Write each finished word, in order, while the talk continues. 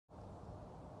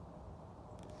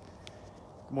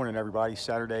Good morning, everybody.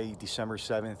 Saturday, December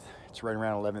 7th. It's right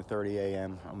around 11:30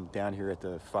 a.m. I'm down here at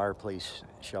the fireplace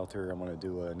shelter. I'm going to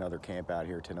do another camp out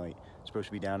here tonight. It's supposed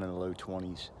to be down in the low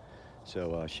 20s,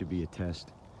 so should be a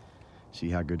test. See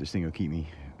how good this thing will keep me,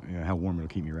 how warm it'll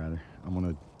keep me, rather. I'm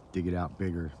going to dig it out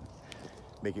bigger,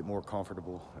 make it more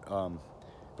comfortable.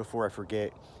 Before I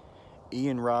forget,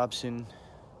 Ian Robson,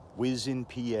 Wizzin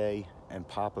PA, and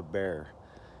Papa Bear.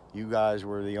 You guys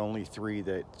were the only three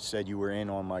that said you were in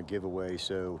on my giveaway,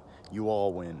 so you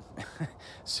all win.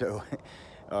 So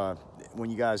when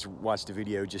you guys watch the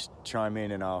video, just chime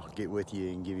in and I'll get with you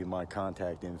and give you my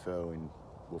contact info, and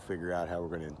we'll figure out how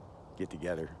we're going to get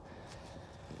together.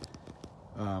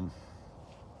 Yeah,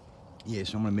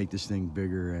 so I'm going to make this thing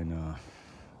bigger, and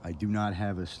I do not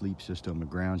have a sleep system, a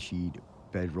ground sheet,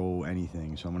 bedroll,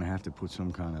 anything, so I'm going to have to put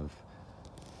some kind of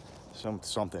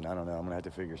something, I don't know, I'm gonna have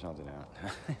to figure something out.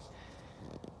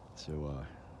 So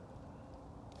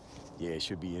yeah, it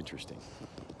should be interesting.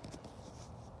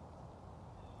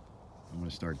 I'm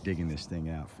gonna start digging this thing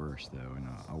out first though, and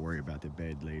I'll worry about the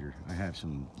bed later. I have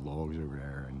some logs over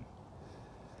there, and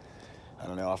I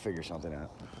don't know, I'll figure something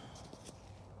out.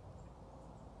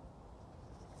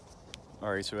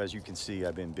 All right, so as you can see,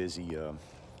 I've been busy.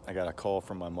 I got a call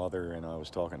from my mother, and I was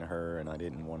talking to her, and I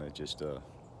didn't want to just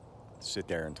sit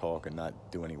there and talk and not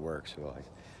do any work, so I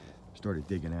started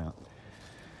digging out.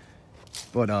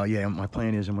 But yeah, my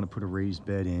plan is I'm going to put a raised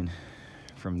bed in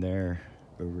from there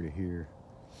over to here,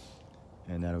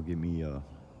 and that'll give me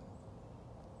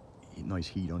nice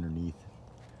heat underneath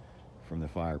from the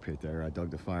fire pit there. I dug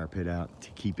the fire pit out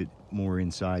to keep it more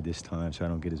inside this time so I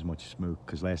don't get as much smoke,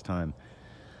 because last time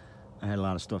I had a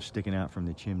lot of stuff sticking out from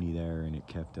the chimney there, and it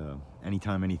kept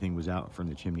anytime anything was out from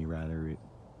the chimney, rather, it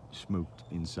smoked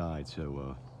inside.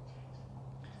 So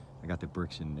I got the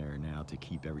bricks in there now to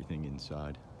keep everything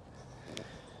inside,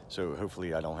 so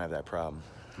hopefully I don't have that problem.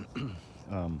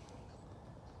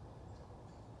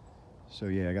 So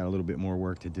yeah, I got a little bit more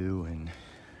work to do, and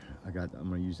I'm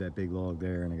gonna use that big log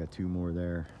there, and I got 2 more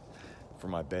there for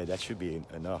my bed. That should be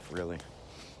enough, really,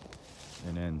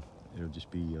 and then it'll just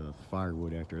be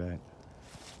firewood after that.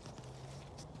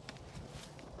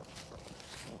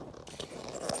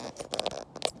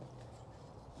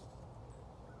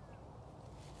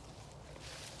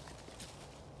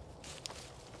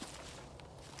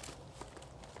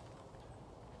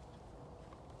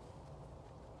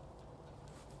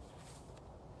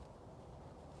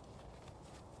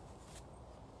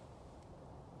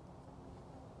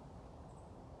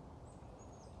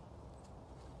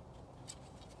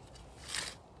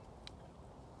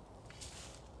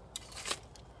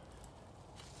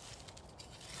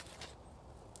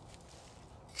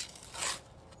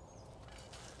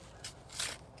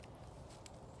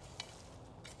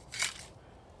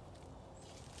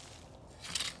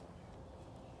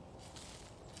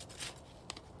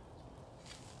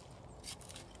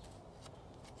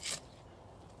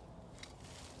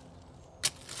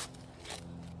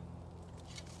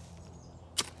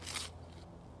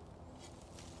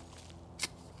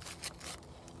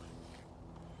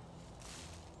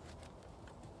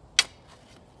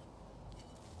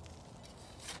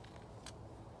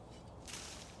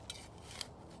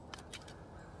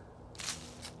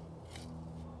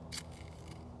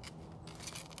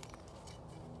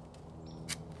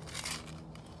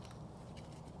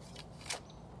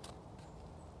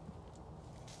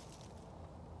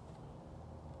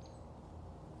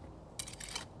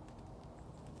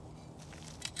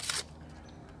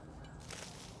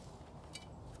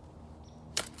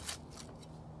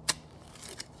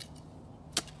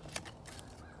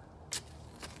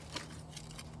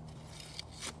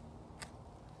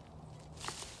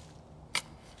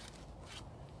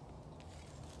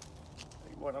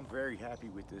 What, I'm very happy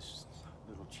with this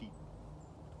little cheap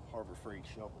Harbor Freight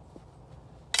shovel.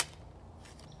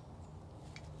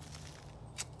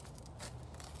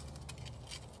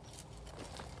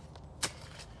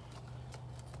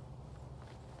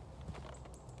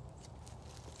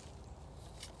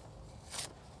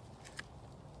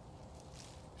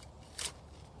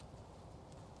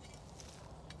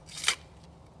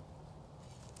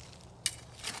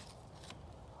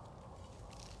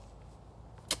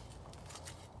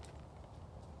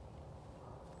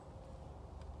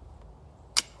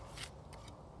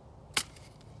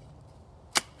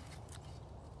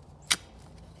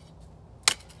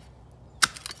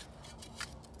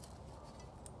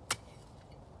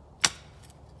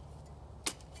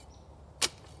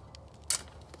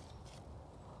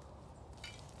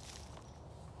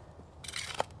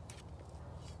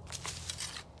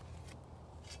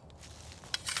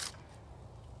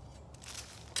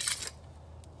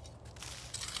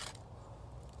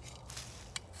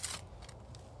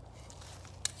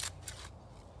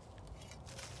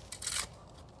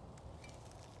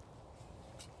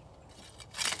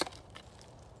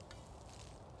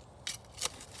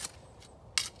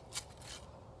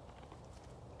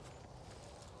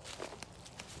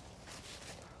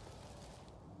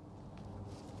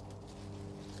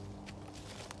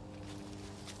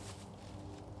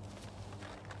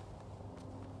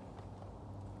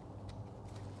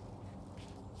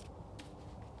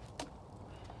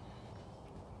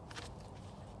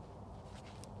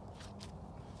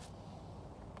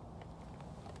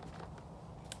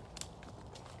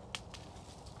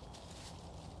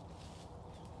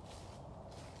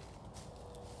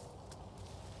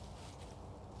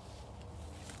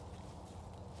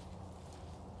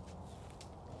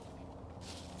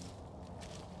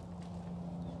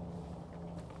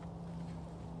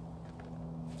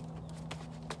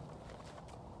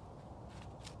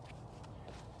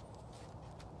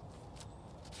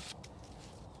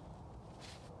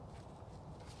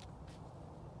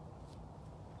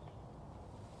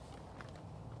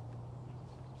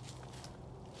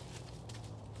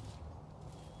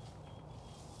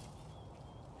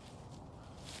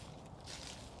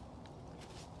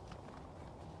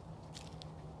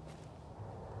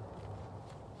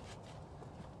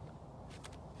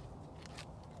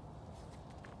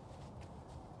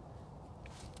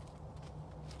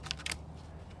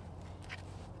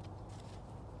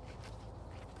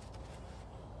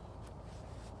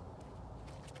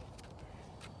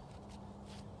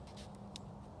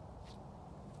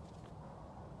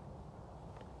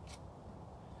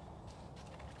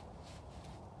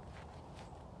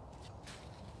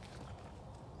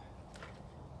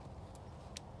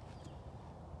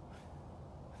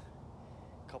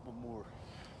 couple more.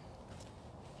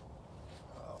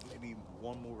 Maybe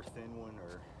one more thin one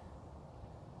or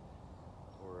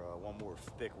one more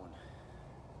thick one.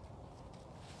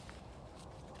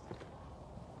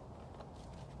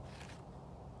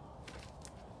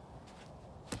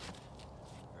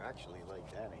 Actually, like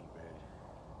that ain't bad.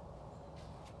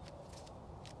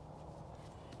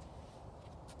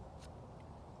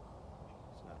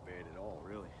 It's not bad at all,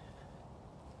 really.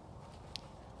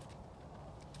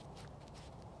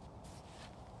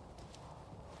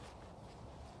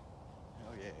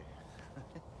 Oh yeah.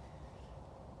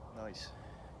 Nice.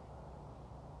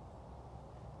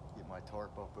 Get my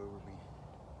tarp up over me.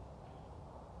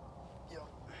 Yep.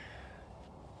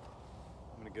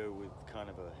 I'm gonna go with kind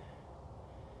of a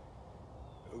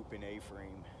open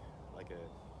A-frame, like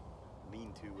a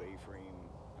lean-to A-frame.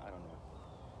 I don't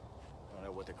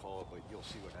know what to call it, but you'll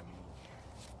see what I mean.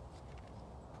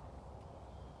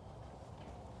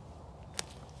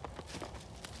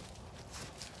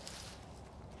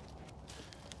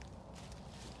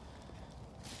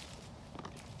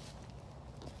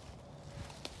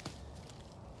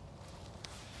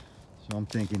 So I'm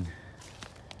thinking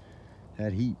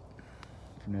that heat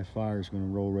from that fire is going to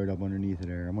roll right up underneath it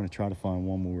there. I'm going to try to find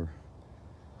one more,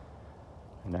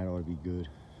 and that ought to be good.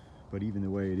 But even the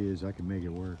way it is, I can make it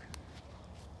work.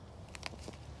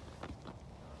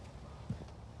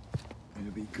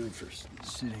 It'll be good for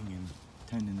sitting and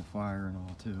tending the fire and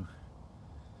all too.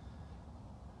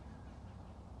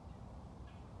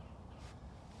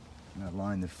 And I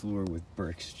lined the floor with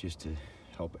bricks just to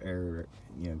help air,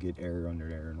 get air under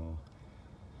there and all.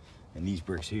 And these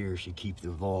bricks here should keep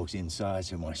the logs inside,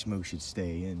 so my smoke should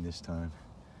stay in this time.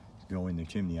 Go in the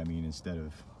chimney, I mean, instead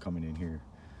of coming in here.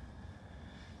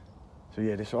 So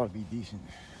yeah, this ought to be decent.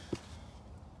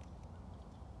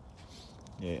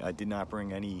 Yeah, I did not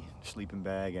bring any sleeping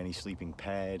bag, any sleeping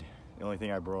pad. The only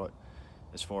thing I brought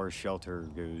as far as shelter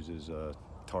goes is a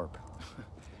tarp.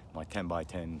 My 10 by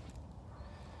 10.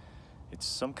 It's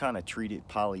some kind of treated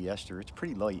polyester. It's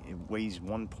pretty light. It weighs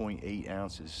 1.8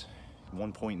 ounces.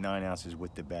 1.9 ounces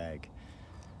with the bag,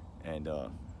 and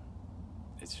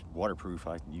it's waterproof.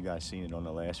 You guys seen it on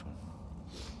the last one.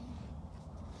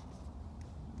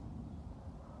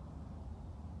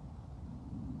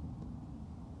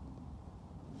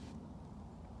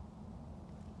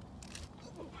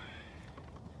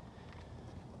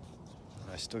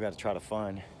 I still got to try to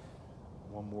find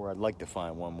one more. I'd like to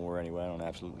find one more anyway. I don't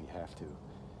absolutely have to.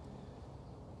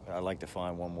 I'd like to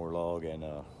find one more log, and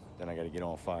then I got to get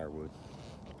on firewood.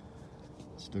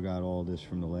 Still got all this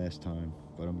from the last time,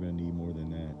 but I'm going to need more than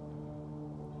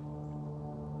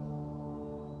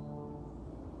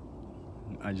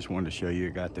that. I just wanted to show you I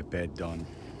got the bed done.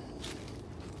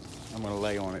 I'm going to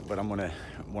lay on it, but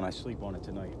when I sleep on it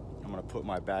tonight, I'm going to put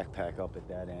my backpack up at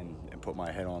that end and put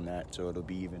my head on that, so it'll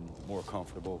be even more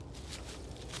comfortable.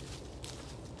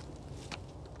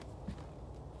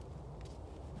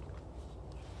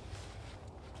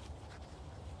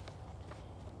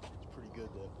 Good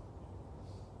though.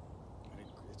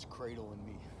 It's cradling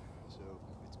me, so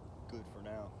it's good for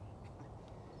now.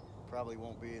 Probably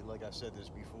won't be, like I said this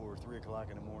before, 3 o'clock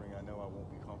in the morning. I know I won't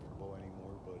be comfortable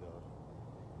anymore, but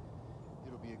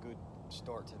it'll be a good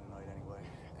start to the night anyway.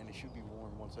 And it should be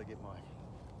warm once I get my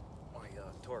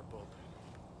tarp up.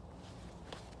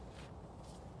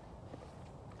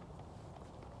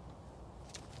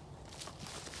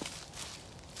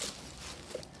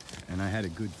 And I had a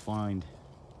good find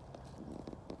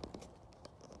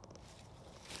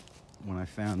when I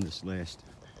found this last.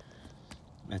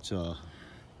 That's a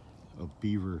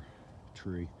beaver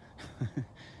tree.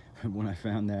 When I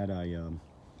found that, I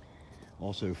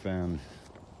also found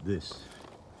this,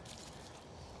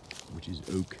 which is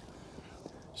oak,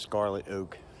 scarlet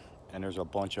oak, and there's a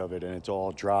bunch of it, and it's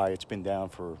all dry. It's been down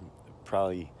for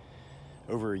probably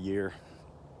over a year,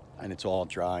 and it's all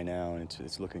dry now, and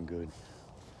it's looking good.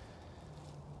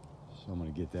 So I'm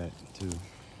gonna get that too.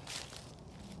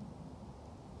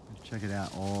 Check it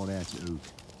out, all that's oak.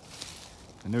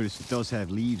 I noticed it does have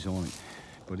leaves on it,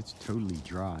 but it's totally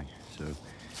dry. So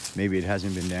maybe it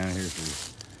hasn't been down here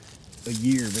for a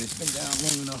year, but it's been down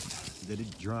long enough that it's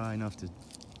dry enough to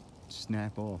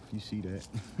snap off. You see that?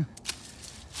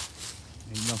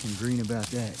 Ain't nothing green about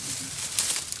that.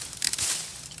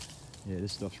 Yeah,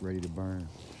 this stuff's ready to burn.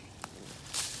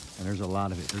 And there's a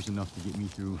lot of it. There's enough to get me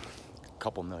through a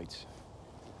couple nights.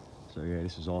 So yeah,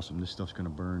 this is awesome. This stuff's gonna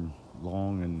burn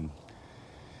long and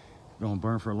gonna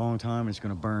burn for a long time, and it's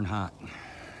gonna burn hot.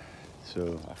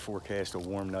 So I forecast a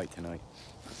warm night tonight.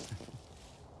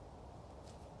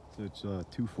 So it's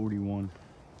 2:41.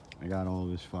 I got all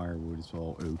this firewood. It's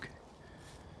all oak.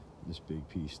 This big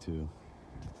piece too.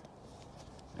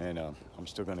 And I'm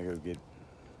still gonna go get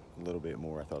a little bit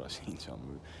more. I thought I seen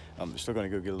something. I'm still gonna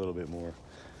go get a little bit more.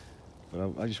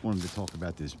 But I just wanted to talk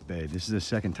about this bed. This is the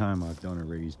second time I've done a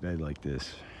raised bed like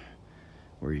this,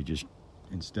 where you just,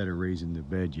 instead of raising the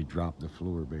bed, you drop the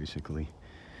floor basically.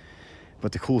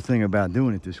 But the cool thing about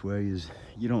doing it this way is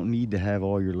you don't need to have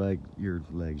all your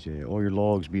legs, all your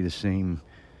logs be the same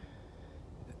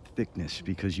thickness,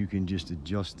 because you can just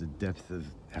adjust the depth of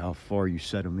how far you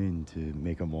set them in to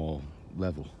make them all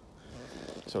level.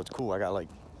 So it's cool. I got like,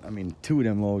 I mean, 2 of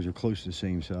them logs are close to the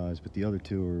same size, but the other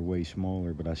 2 are way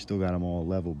smaller, but I still got them all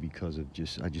level because of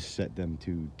I just set them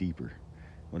 2 deeper.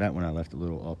 Well, that one I left a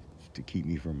little up to keep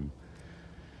me from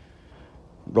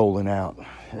rolling out.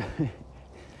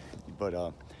 But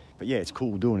yeah, it's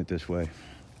cool doing it this way.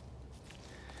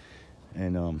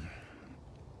 And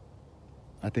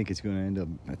I think it's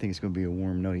gonna be a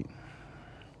warm night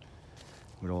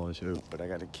with all this oak, but I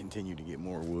gotta continue to get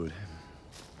more wood.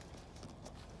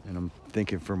 And I'm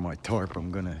thinking for my tarp,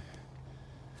 I'm gonna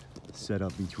set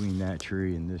up between that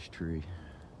tree and this tree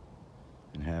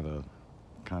and have a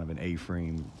kind of an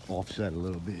A-frame offset a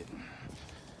little bit.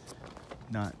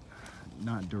 Not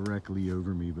directly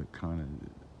over me, but kind of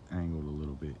angled a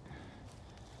little bit.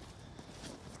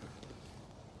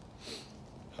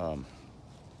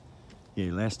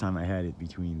 Yeah, last time I had it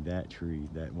between that tree,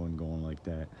 that one going like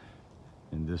that,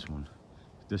 and this one.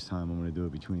 This time I'm gonna do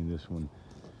it between this one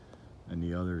and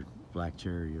the other black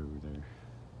cherry over there.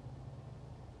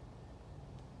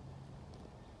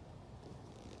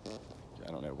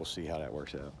 I don't know, we'll see how that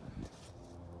works out.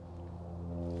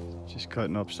 Just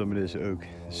cutting up some of this oak.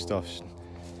 This stuff's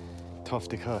tough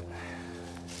to cut.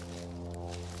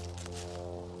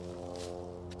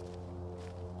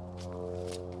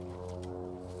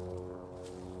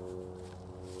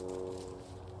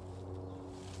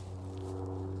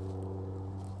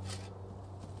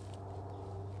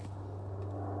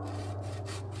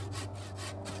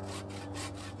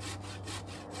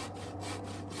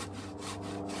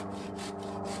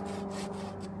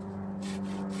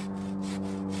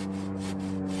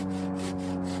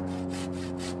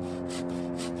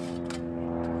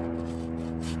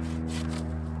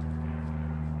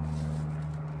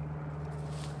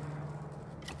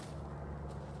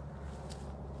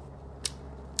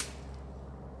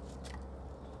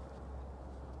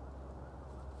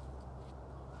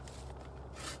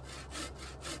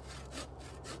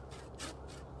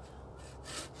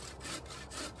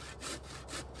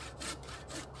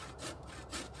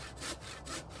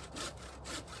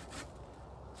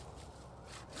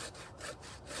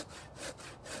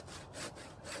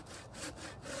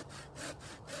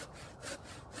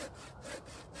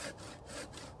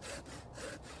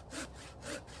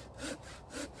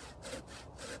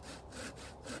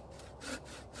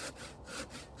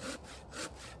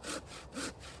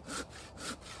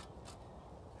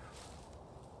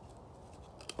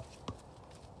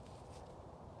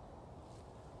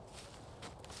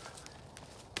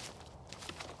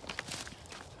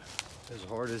 As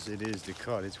hard as it is to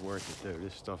cut, it's worth it though.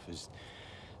 This stuff is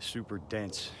super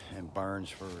dense and burns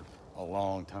for a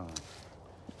long time.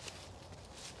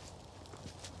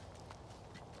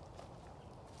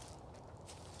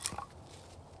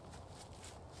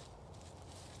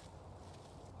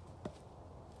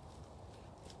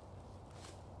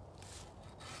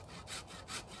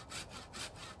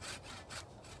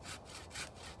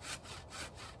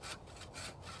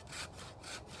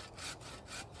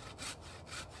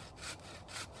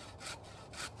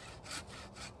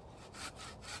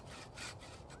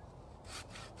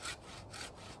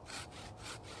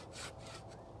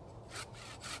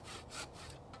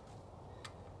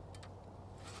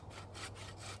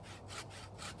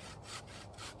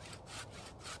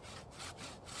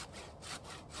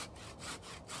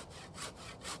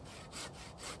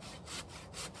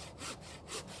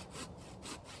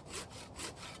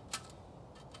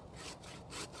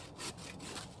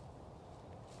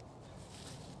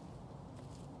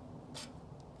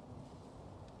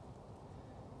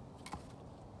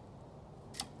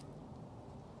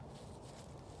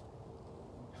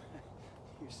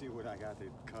 You see what I got to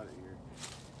cut it here.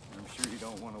 I'm sure you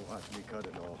don't want to watch me cut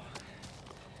it all.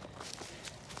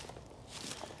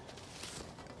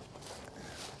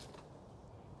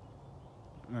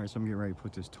 Alright, so I'm getting ready to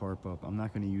put this tarp up. I'm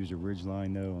not going to use a ridge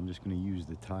line though. I'm just going to use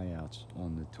the tie outs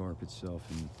on the tarp itself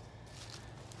and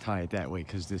tie it that way,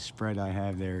 because this spread I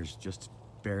have there is just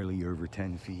barely over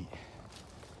 10 feet.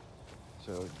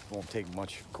 So it won't take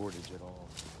much cordage at all.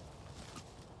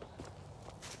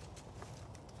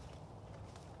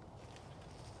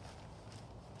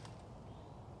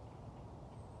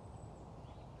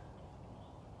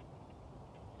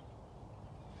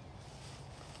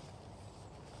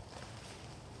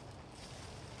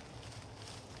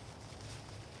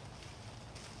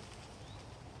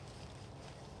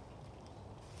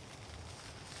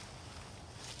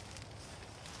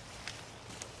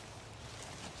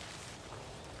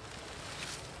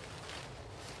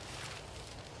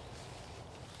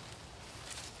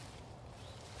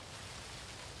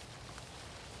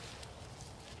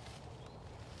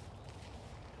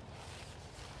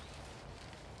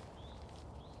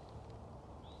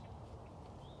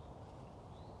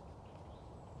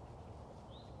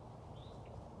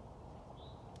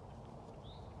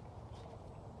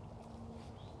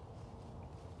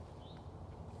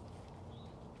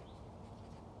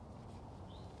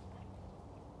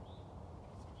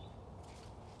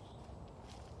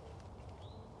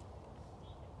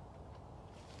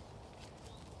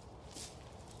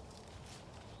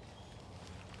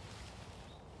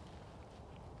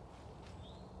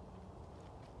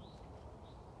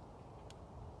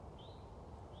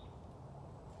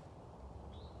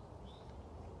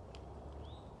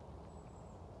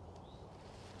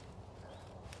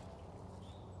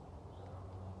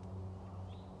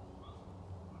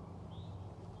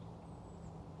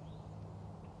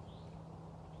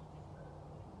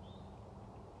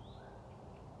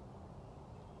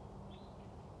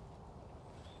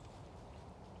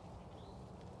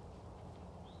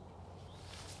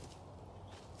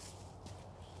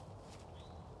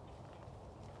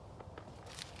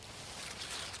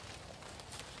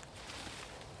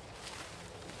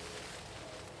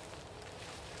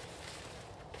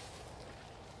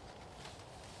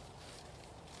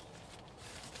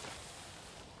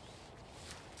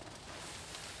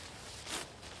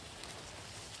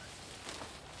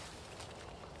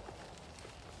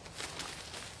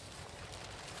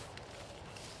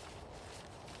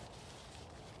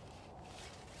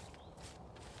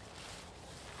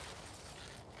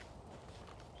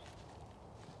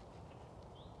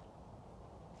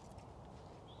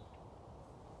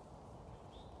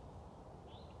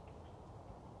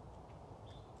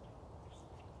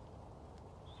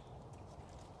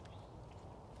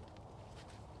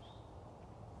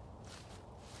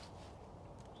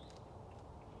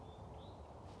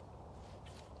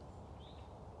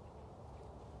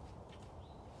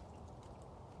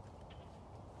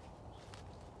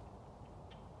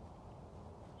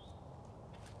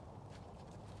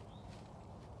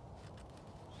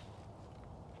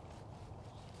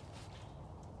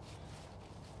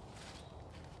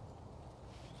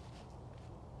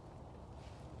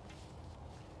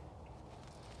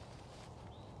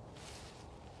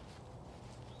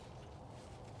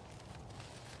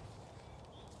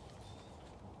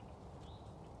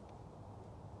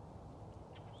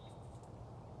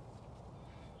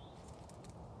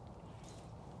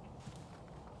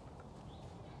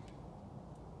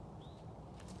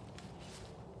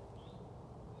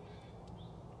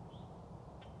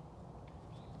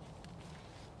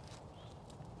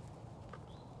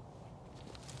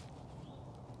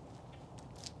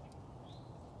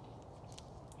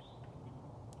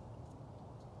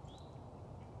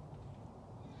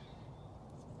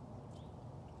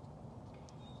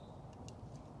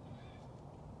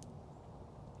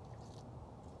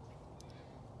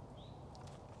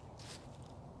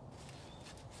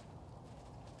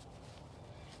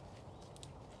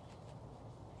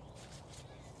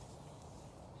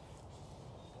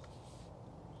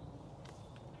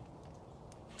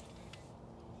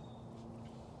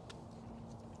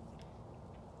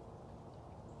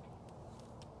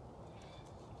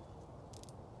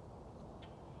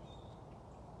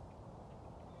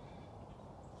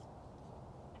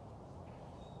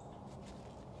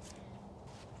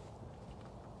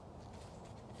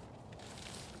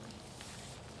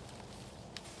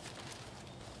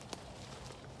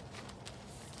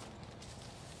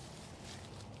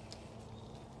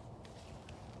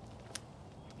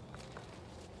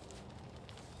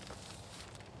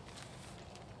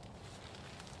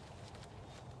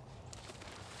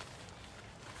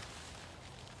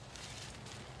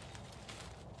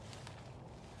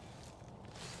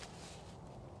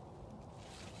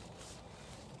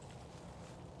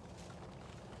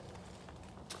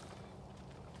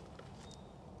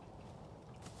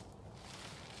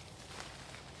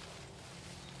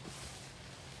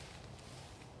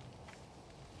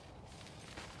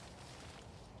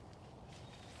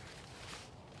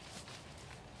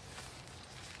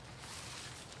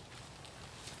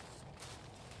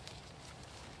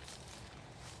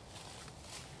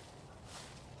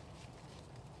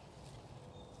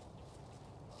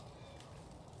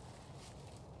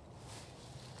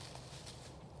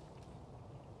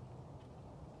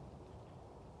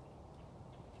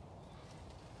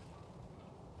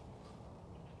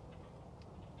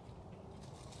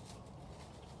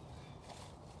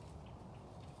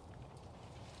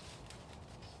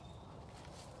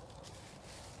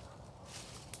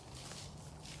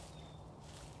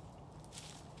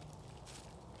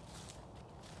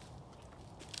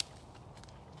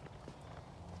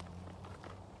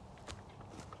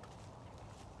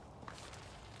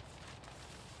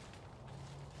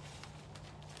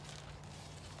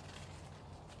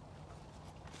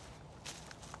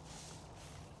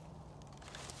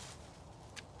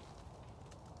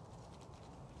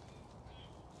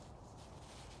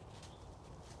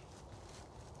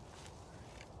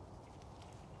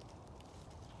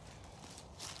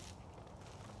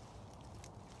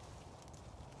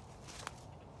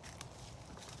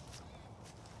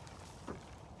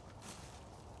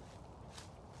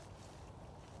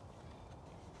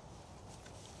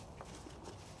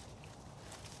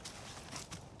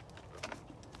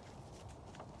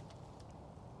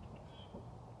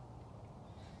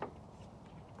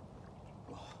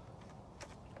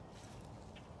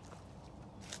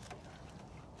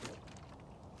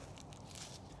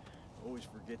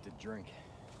 always forget to drink.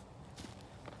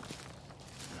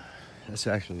 That's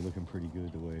actually looking pretty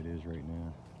good the way it is right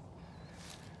now.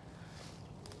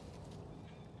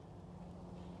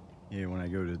 Yeah, when I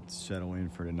go to settle in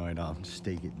for the night, I'll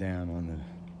stake it down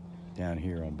down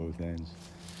here on both ends.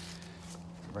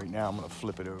 Right now, I'm gonna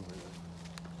flip it over.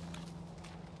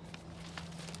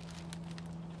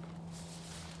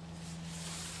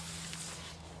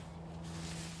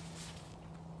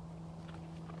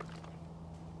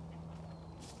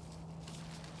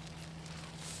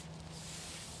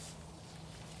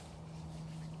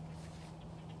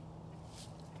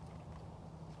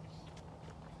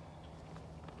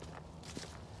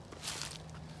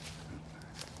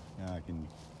 Now I can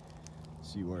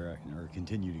see where I can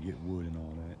continue to get wood and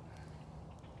all that.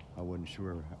 I wasn't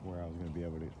sure where I was going to be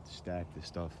able to stack this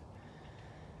stuff,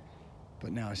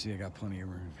 but now I see I got plenty of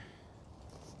room.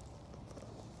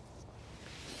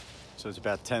 So it's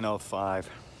about 10:05,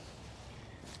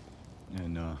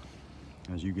 and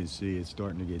as you can see, it's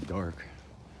starting to get dark.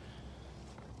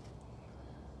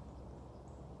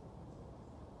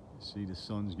 See, the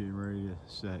sun's getting ready to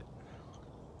set.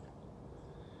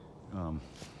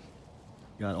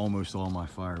 Got almost all my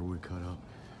firewood cut up.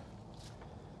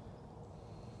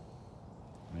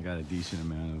 I got a decent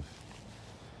amount of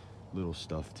little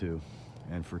stuff too.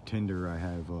 And for tinder, I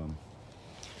have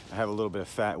a little bit of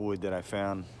fat wood that I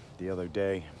found the other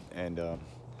day, and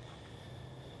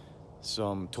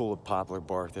some tulip poplar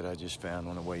bark that I just found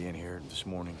on the way in here this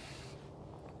morning,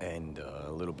 and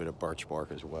a little bit of birch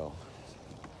bark as well.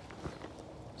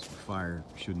 So fire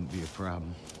shouldn't be a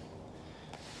problem.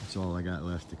 That's all I got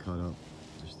left to cut up,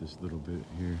 just this little bit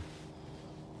here.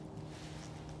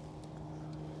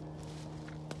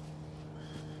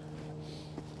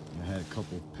 I had a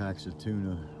couple packs of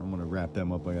tuna. I'm gonna wrap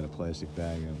them up. I got a plastic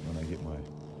bag when I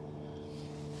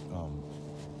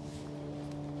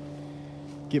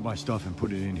get my stuff and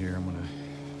put it in here. I'm gonna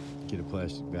get a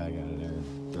plastic bag out of there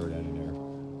and throw that in there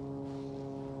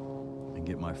and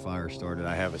get my fire started.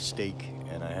 I have a steak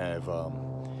and I have a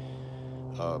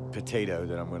potato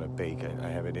that I'm gonna bake. I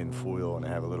have it in foil and I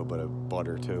have a little bit of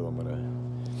butter too. I'm gonna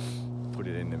put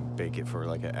it in and bake it for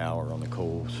like an hour on the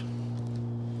coals.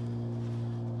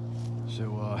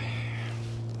 So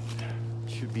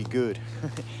should be good.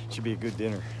 Should be a good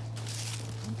dinner.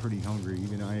 I'm pretty hungry.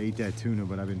 Even I ate that tuna,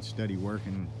 but I've been steady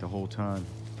working the whole time,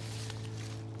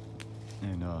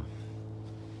 and I'm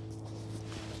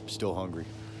still hungry.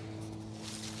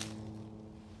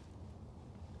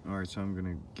 All right, so I'm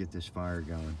gonna get this fire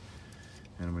going,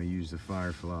 and I'm gonna use the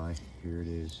Firefly. Here it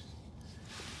is.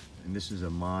 And this is a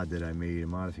mod that I made, a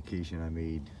modification I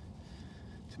made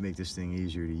to make this thing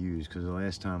easier to use, because the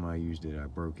last time I used it, I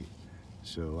broke it.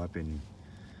 So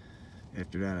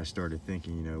after that, I started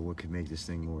thinking, you know, what could make this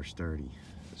thing more sturdy.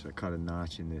 So I cut a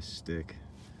notch in this stick.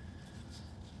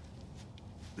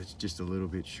 It's just a little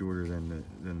bit shorter than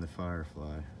the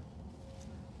Firefly.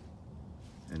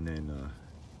 And then,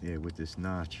 yeah, with this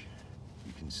notch,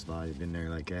 you can slide it in there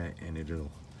like that, and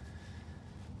it'll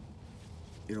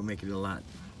make it a lot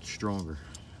stronger.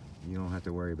 You don't have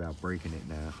to worry about breaking it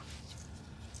now.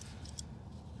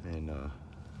 And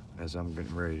as I'm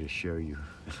getting ready to show you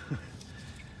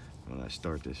when I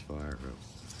start this fire up.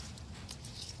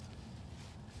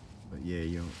 But yeah,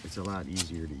 you know, it's a lot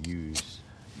easier to use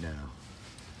now.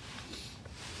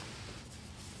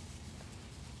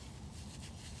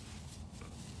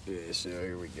 Yeah, so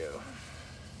here we go.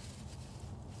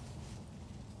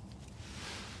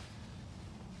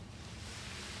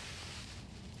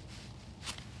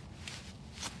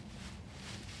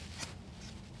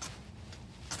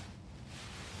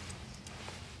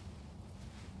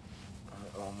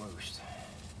 Almost.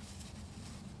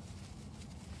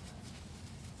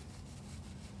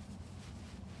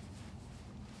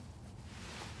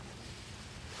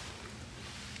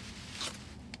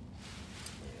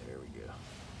 Yeah, there we go.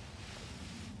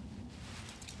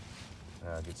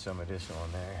 I'll get some of this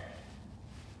on there.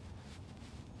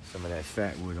 Some of that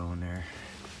fat wood on there.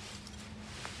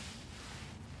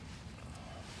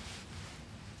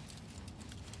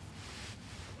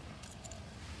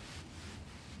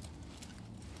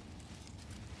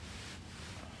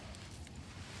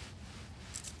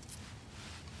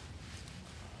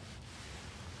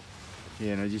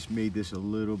 Yeah, and I just made this a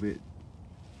little bit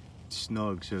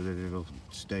snug so that it'll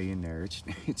stay in there.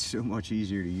 It's so much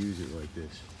easier to use it like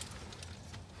this.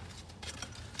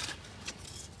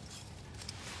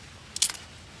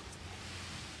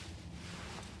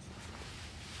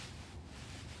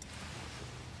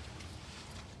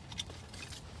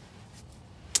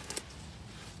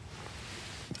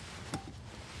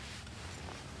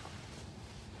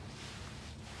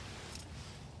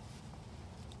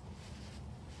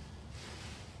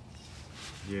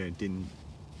 Yeah, it didn't,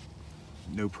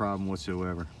 no problem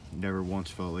whatsoever. Never once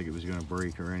felt like it was gonna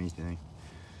break or anything.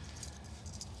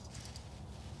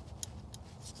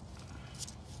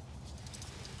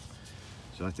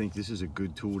 So I think this is a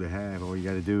good tool to have. All you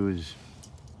gotta do is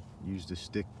use the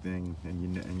stick thing,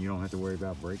 and you don't have to worry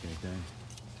about breaking anything.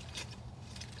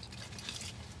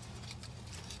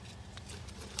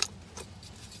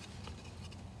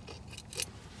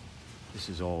 This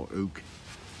is all oak.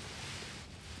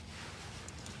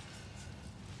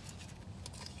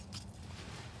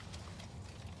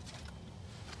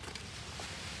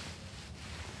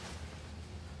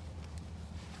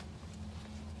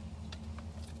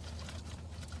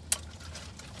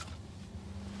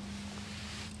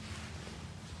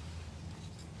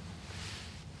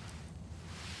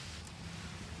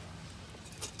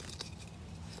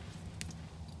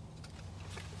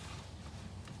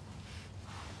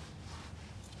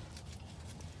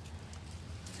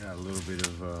 Got a little bit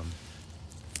of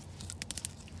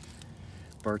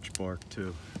birch bark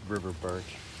too, river birch.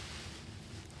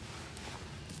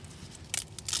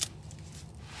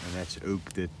 And that's oak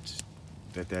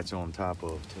that's on top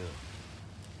of too.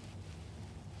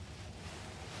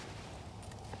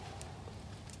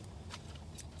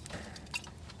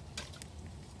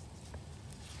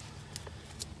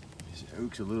 This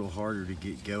oak's a little harder to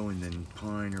get going than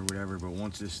pine or whatever, but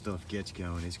once this stuff gets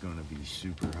going, it's gonna be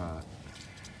super hot.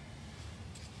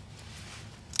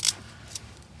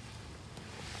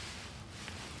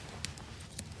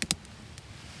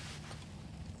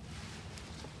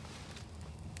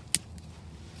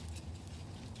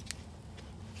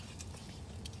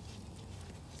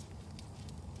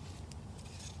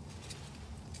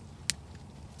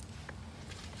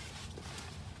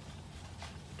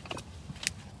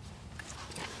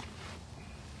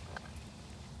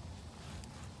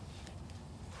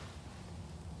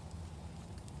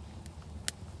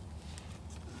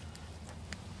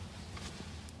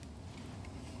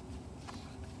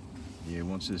 Yeah,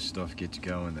 once this stuff gets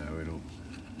going though,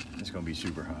 it's gonna be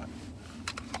super hot.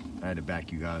 I had to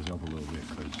back you guys up a little bit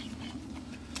because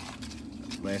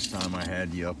last time I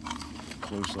had you up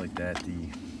close like that,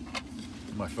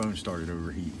 my phone started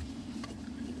overheating.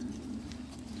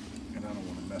 And I don't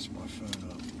want to mess my phone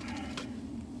up.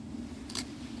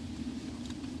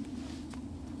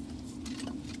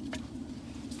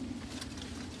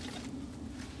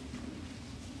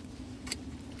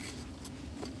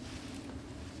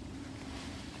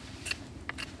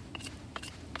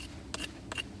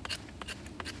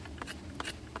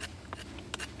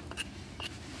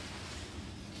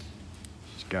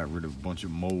 Got rid of a bunch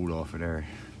of mold off of there.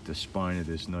 The spine of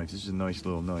this knife. This is a nice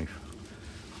little knife.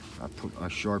 I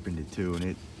sharpened it too,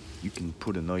 and you can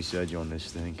put a nice edge on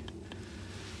this thing.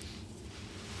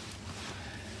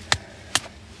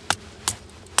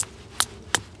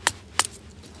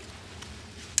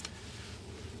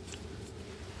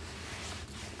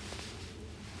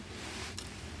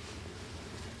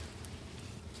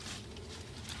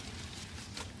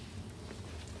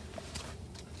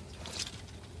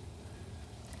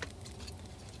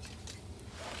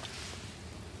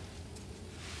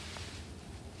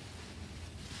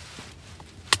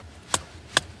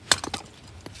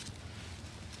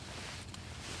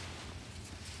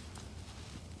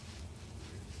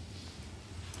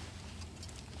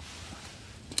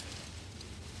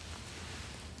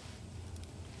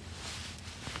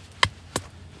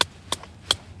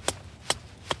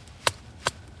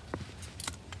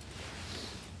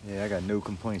 Yeah, I got no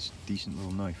complaints. Decent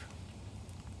little knife.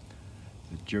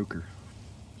 The Joker.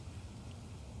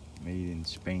 Made in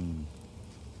Spain.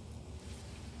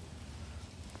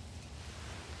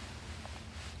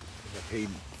 I paid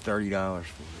 $30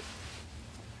 for it.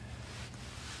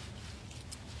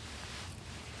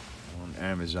 On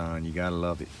Amazon, you gotta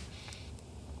love it.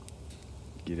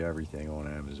 Get everything on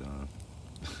Amazon.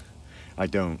 I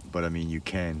don't, but I mean you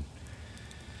can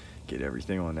get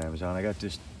everything on Amazon. I got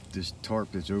this tarp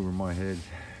that's over my head,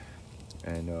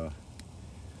 and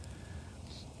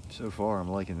so far I'm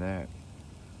liking that.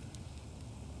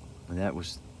 And that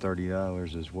was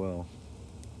 $30 as well.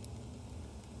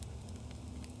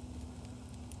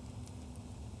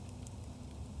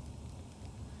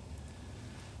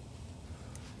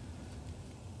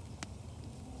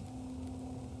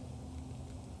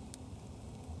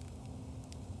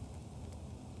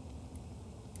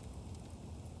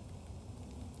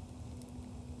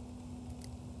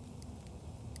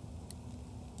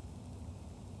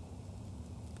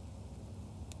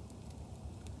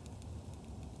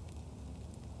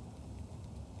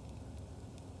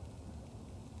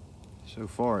 So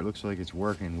far, it looks like it's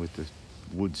working with the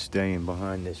wood staying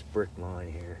behind this brick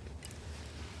line here.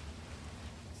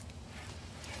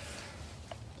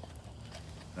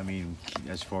 I mean,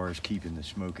 as far as keeping the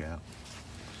smoke out.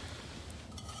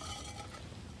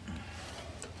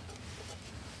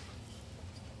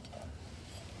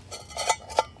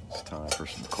 It's time for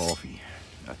some coffee,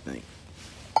 I think.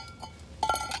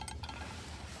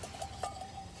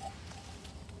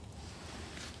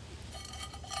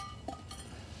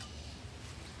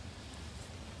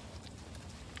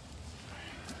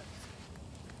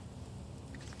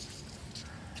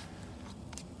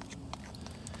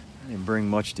 I didn't bring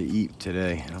much to eat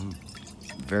today. I'm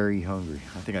very hungry.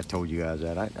 I think I told you guys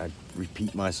that. I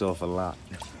repeat myself a lot.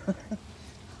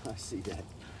 I see that.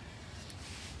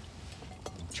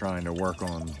 I'm trying to work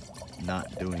on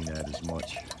not doing that as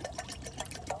much.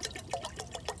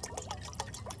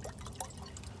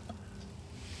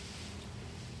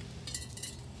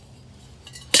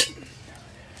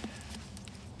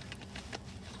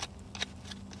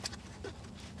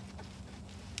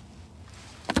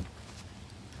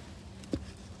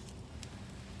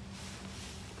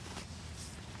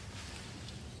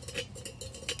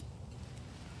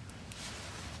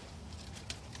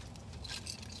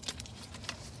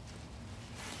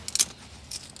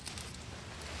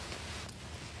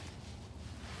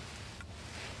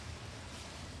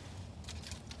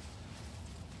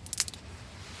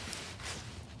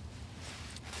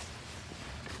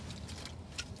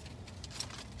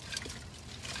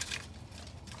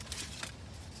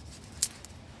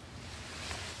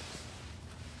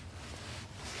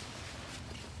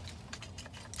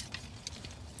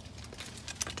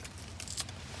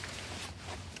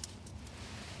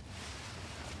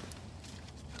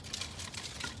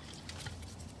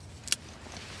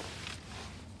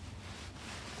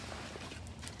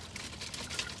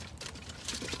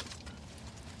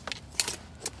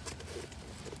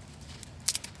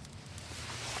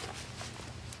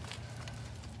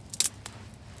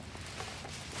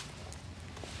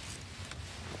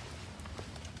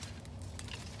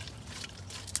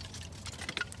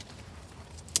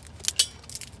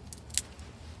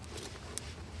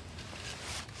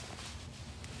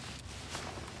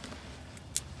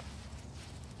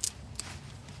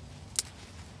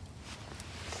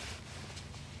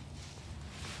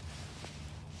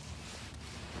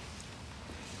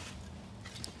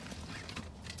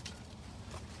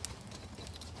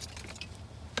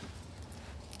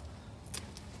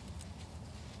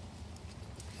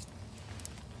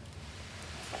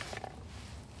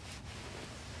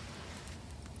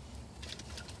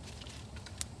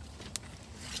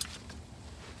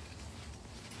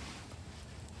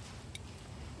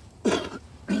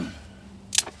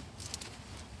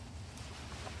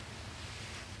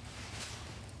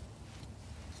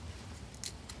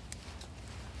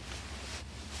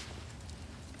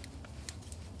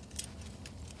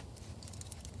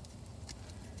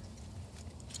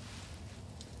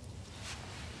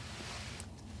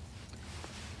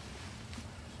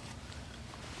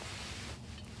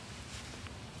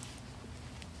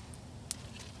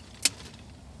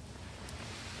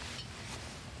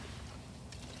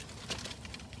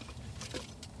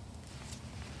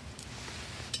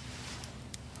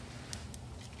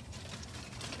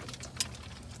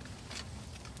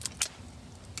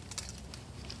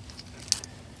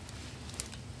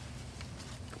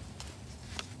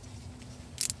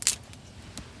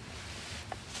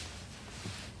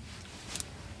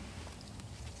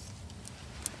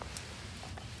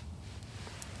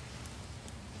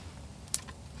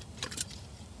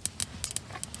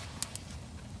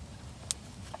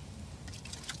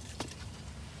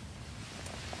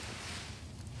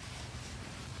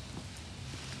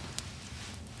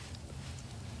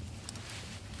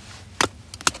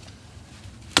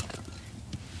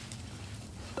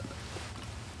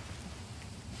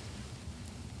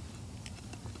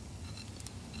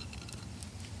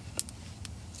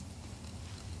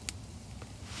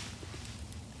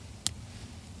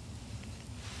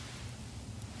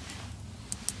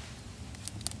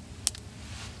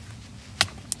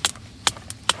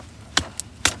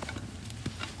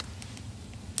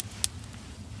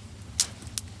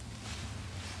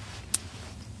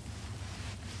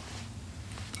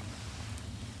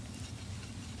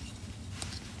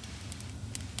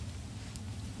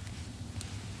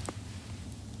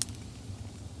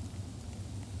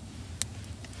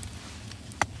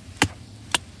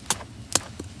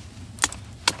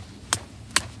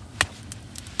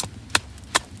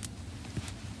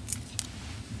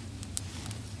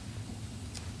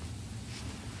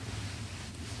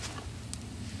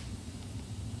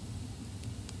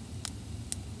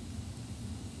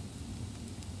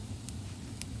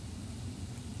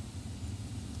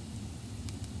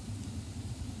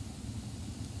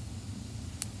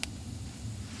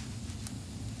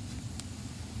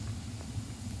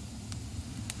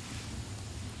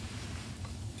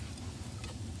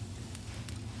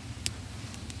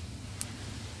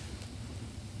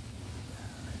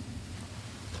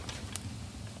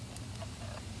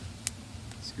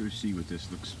 Let's go see what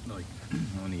this looks like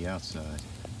on the outside.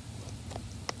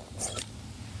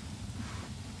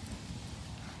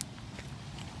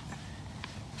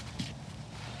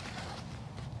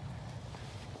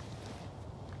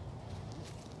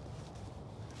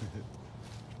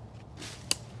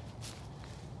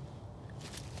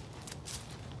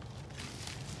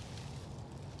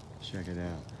 Check it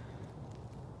out.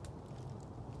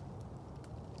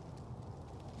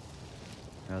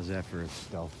 How's that for a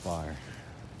stealth fire?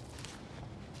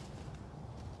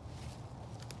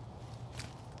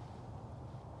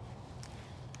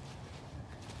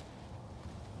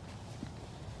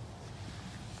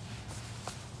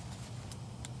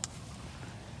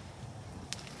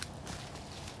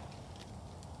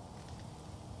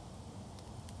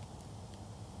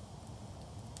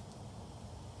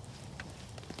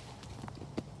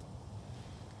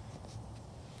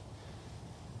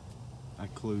 I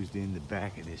closed in the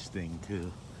back of this thing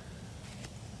too.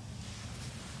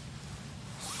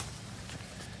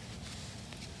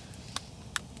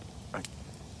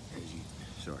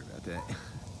 Sorry about that.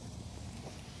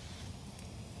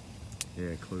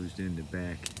 Yeah, closed in the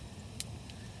back.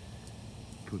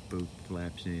 Put both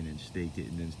flaps in and staked it,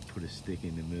 and then put a stick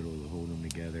in the middle to hold them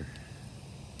together.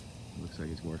 Looks like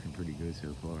it's working pretty good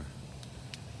so far.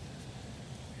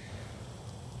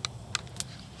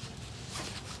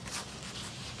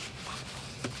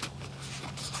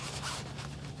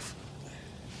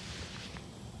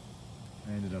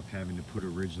 I ended up having to put a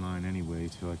ridge line anyway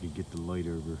so I could get the light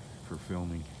over for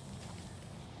filming.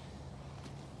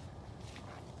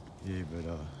 Yeah, but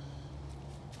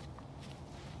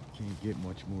can't get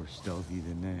much more stealthy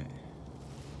than that.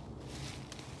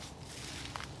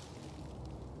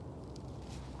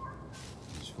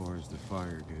 As far as the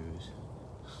fire goes.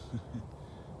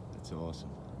 That's awesome.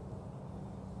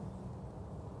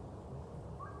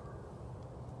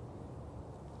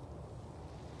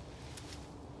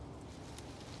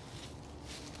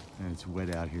 And it's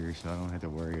wet out here, so I don't have to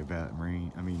worry about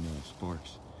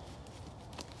sparks.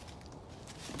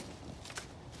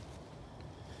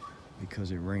 Because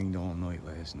it rained all night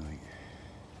last night.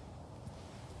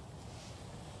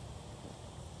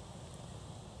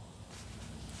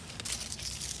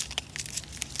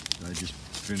 So I just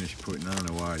finished putting, I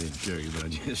don't know why I didn't show you, but I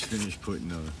just finished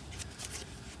putting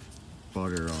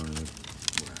butter on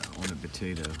a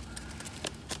potato.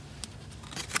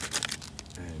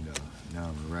 And now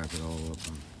I'm gonna wrap it all up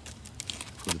and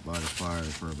put it by the fire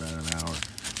for about an hour.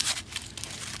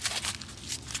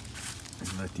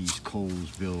 And let these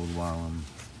coals build while I'm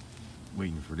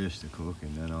waiting for this to cook,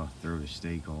 and then I'll throw the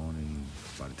steak on, and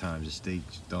by the time the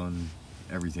steak's done,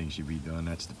 everything should be done.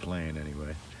 That's the plan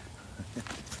anyway.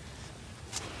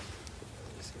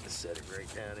 Just gonna set it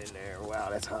right down in there. Wow,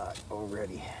 that's hot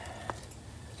already.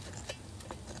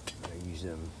 I use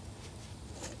them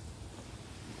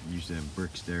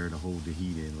bricks there to hold the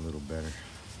heat in a little better.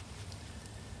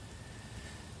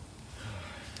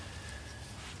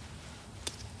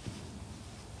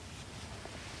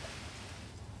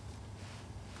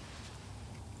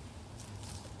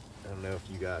 I don't know if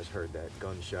you guys heard that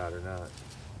gunshot or not.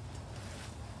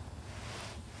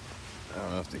 I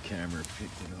don't know if the camera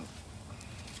picked it up.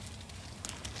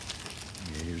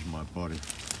 Yeah, here's my butter.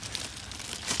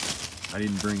 I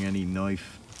didn't bring any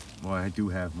knife. Well, I do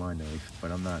have my knife,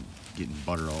 but I'm not getting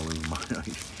butter all over my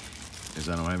knife because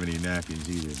I don't have any napkins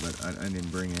either. But I didn't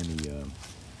bring any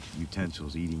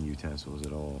utensils, eating utensils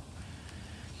at all.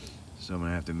 So I'm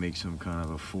gonna have to make some kind of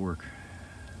a fork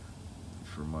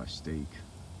for my steak,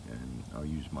 and I'll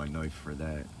use my knife for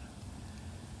that.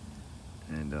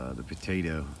 And the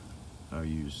potato,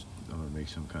 I'm gonna make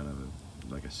some kind of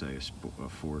like I say, a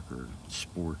fork or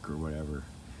spork or whatever.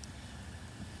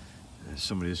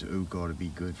 Some of this oak ought to be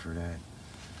good for that.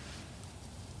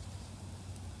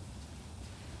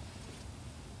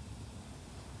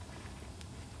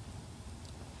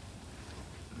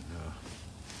 And,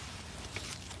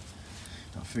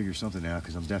 I'll figure something out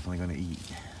because I'm definitely going to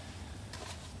eat.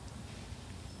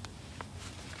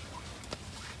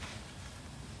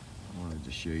 I wanted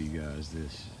to show you guys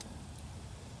this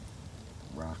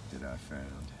rock that I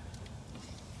found.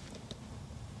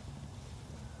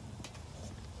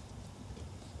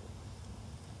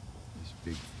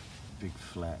 Big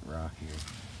flat rock here.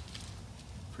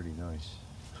 Pretty nice.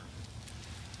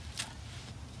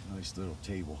 Nice little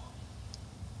table.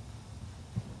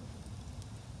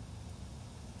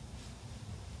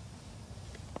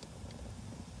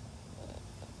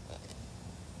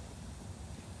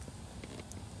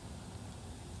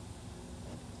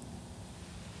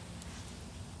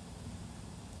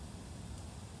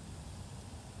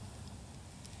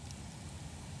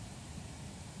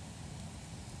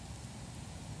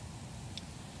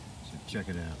 Check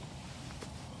it out.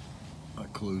 I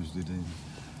closed it in.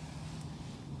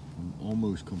 I'm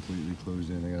almost completely closed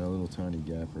in. I got a little tiny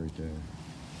gap right there.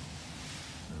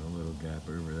 And a little gap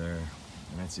over there.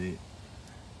 And that's it.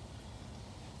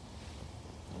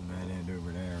 On that end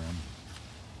over there,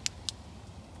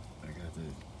 I got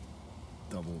it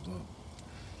doubled up.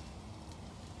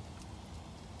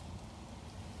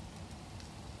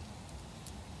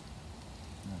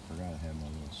 I forgot I had my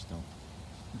little stump.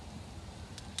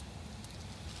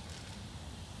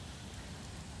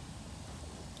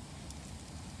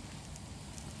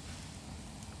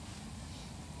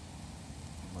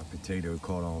 My potato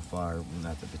caught on fire. Well,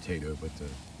 not the potato, but the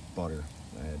butter.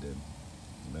 I had to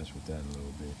mess with that a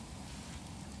little bit.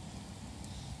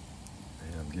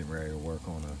 And I'm getting ready to work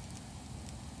on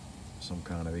some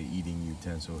kind of a eating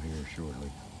utensil here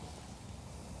shortly.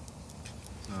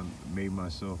 So I made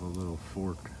myself a little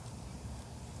fork.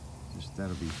 Just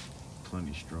that'll be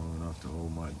plenty strong enough to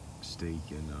hold my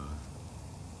steak and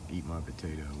eat my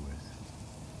potato with.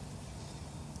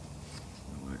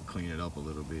 I'm gonna clean it up a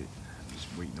little bit. I'm just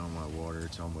waiting on my water.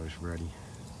 It's almost ready.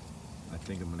 I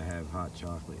think I'm gonna have hot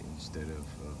chocolate instead of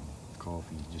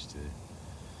coffee, just to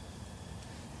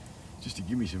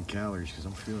give me some calories, because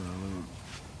I'm feeling a little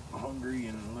hungry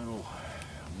and a little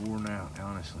worn out,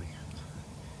 honestly.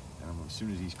 And as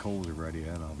soon as these coals are ready,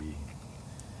 then I'll be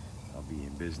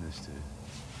in business to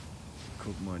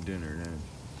cook my dinner. Then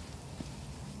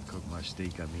cook my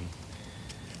steak. I mean,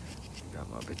 got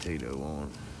my potato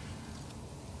on.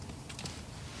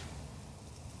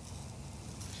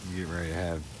 So I'm getting ready to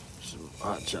have some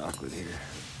hot chocolate here.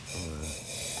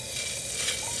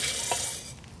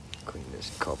 Clean this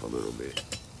cup a little bit.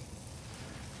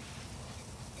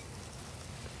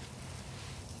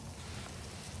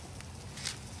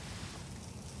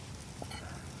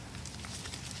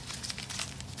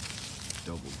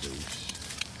 Double dose.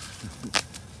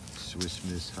 Swiss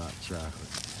Miss hot chocolate.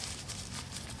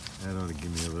 That ought to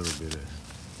give me a little bit of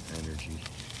energy.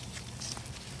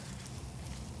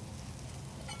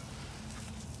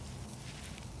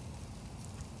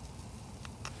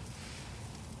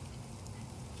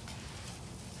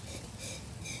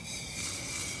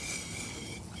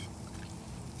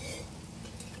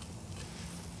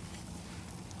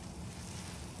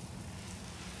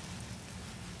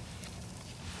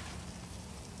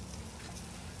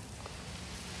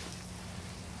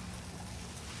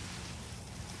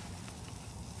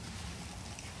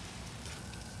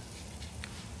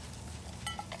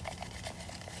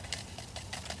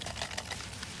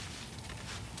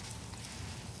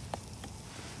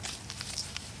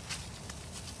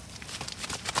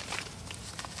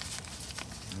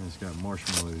 It's got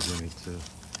marshmallows in it, so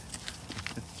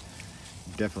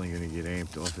definitely gonna get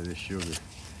amped off of this sugar.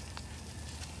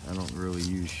 I don't really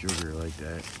use sugar like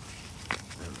that.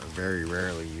 I very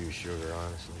rarely use sugar,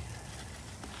 honestly.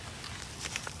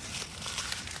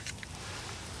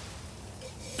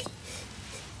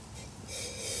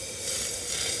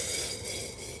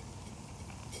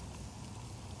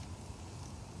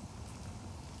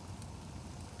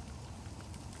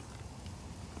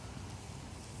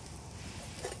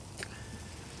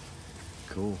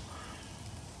 Cool.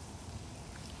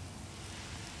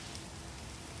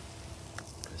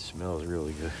 It smells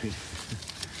really good. Put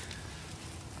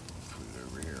it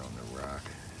over here on the rock.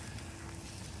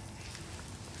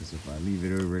 Because if I leave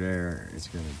it over there, it's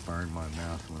going to burn my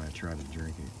mouth when I try to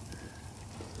drink it.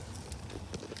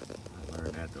 I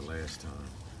learned that the last time.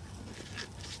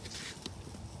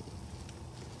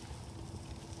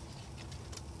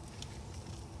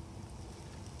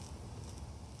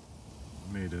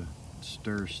 I made a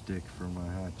stir stick for my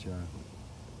hot chocolate.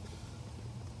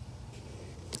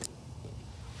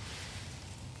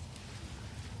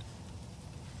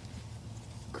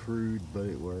 Crude, but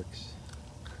it works.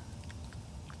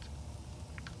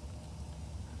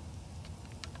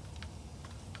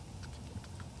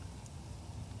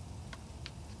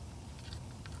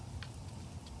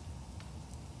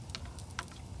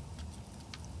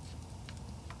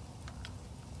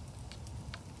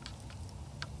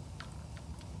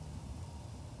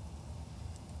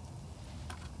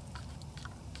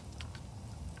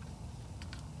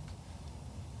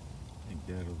 I think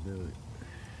that'll do it.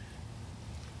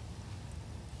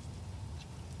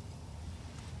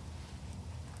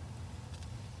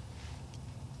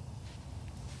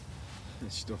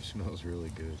 This stuff smells really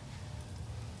good.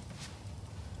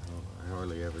 I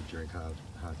hardly ever drink hot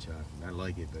chocolate. I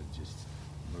like it, but just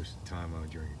most of the time I'm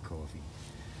drinking coffee.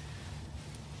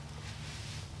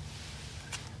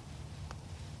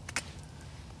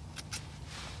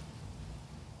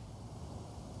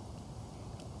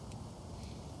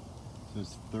 So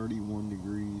it's 31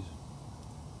 degrees.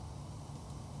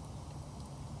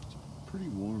 pretty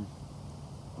warm,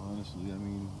 honestly. I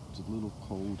mean, it's a little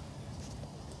cold.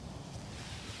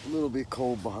 A little bit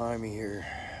cold behind me here,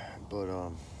 but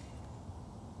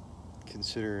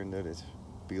considering that it's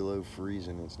below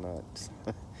freezing, it's not.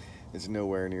 It's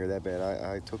nowhere near that bad.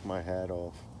 I took my hat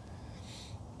off.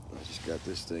 I just got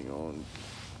this thing on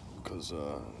because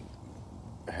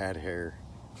I had hair.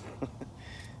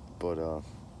 But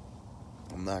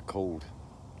I'm not cold.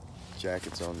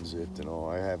 Jacket's unzipped and all.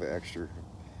 I have an extra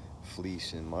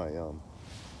fleece in my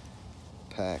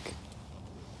pack.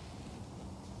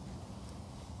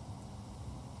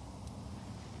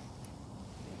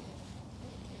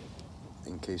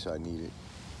 In case I need it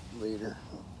later.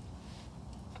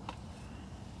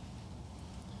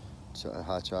 So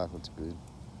hot chocolate's good.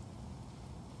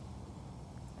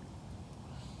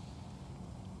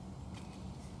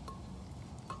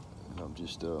 And I'm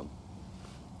just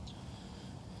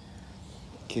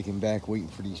kicking back, waiting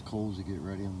for these coals to get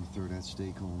ready. I'm gonna throw that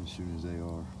steak on as soon as they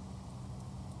are.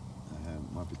 I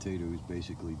have my potatoes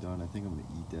basically done. I think I'm gonna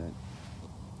eat that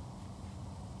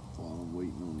while I'm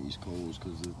waiting on these coals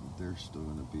because they're still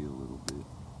gonna be a little bit.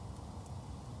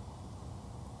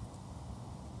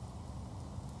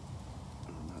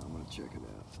 I'm gonna check it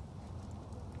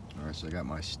out. All right, so I got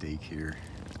my steak here.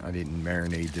 I didn't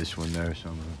marinate this one though, so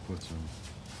I'm gonna put some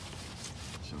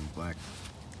some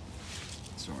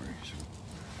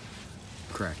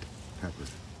cracked pepper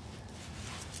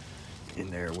in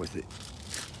there with it.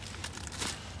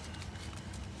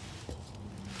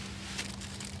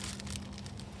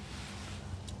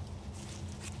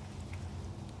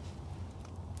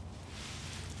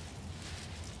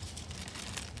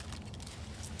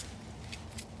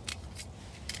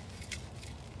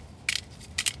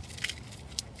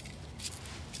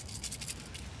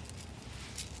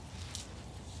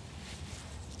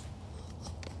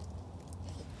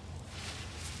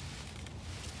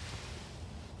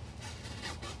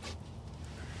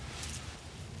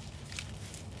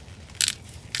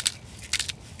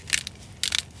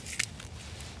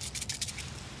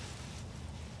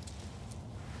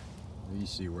 You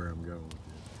see where I'm going with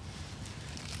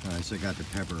it. All right, so I got the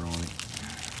pepper on it.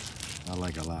 I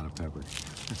like a lot of pepper.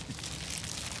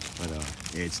 But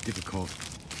yeah, it's difficult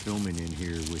filming in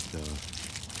here with,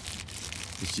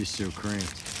 it's just so cramped.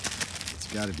 It's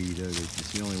gotta be though,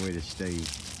 it's the only way to stay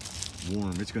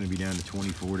warm. It's gonna be down to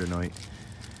 24 tonight.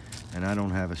 And I don't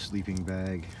have a sleeping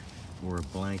bag or a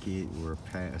blanket or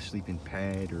a sleeping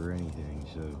pad or anything,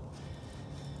 so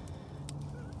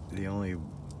the only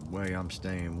way I'm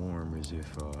staying warm is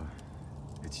if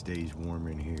it stays warm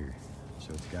in here.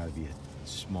 So it's got to be a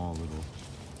small little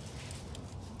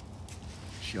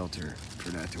shelter for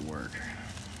that to work.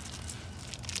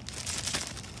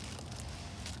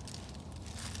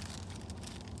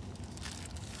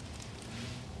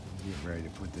 Get ready to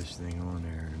put this thing on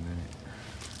there in a minute.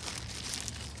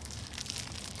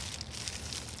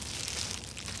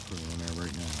 Put it on there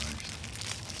right now, actually.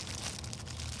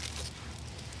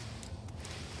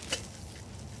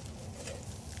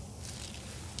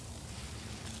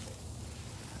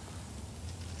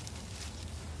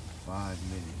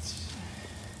 Minutes.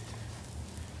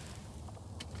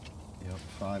 Yep,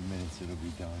 5 minutes it'll be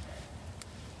done.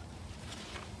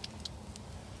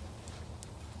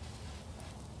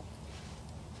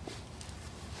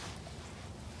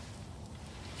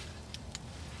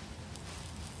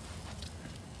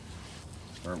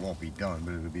 Or it won't be done,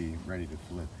 but it'll be ready to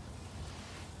flip.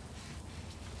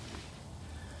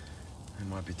 And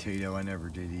my potato, I never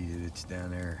did eat it. It's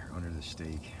down there under the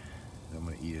steak. I'm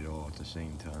gonna eat it all at the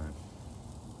same time.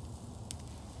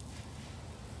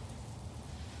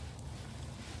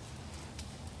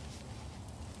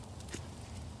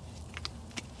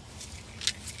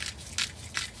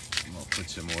 I'm gonna put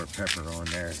some more pepper on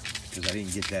there because I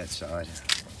didn't get that side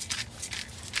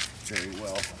very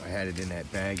well. I had it in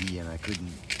that baggie and I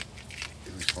couldn't,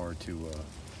 it was hard to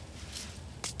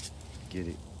get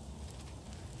it.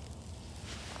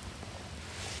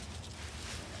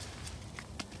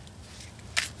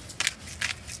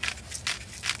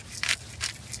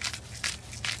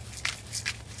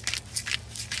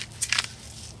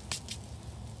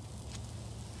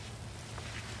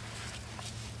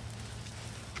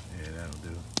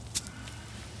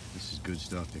 This is good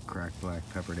stuff, the cracked black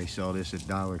pepper. They sell this at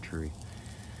Dollar Tree,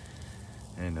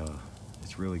 and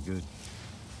it's really good.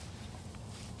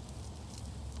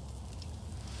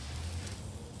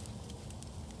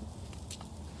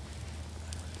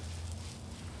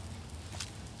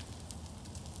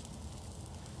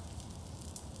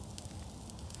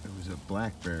 There was a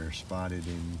black bear spotted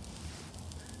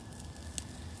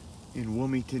in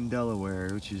Wilmington,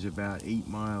 Delaware, which is about 8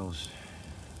 miles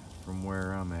from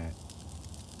where I'm at.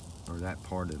 or that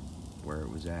part of where it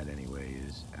was at anyway,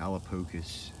 is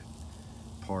Alapocus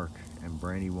Park and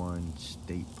Brandywine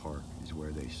State Park is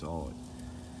where they saw it.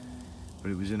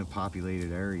 But it was in a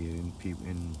populated area, and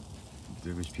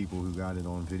there was people who got it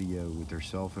on video with their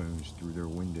cell phones through their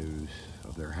windows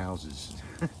of their houses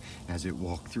as it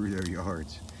walked through their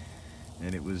yards.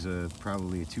 And it was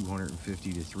probably a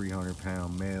 250 to 300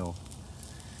 pound male,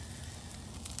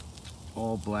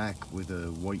 all black with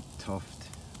a white tuft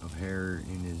of hair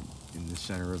in the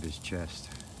center of his chest.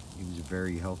 He was a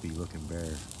very healthy looking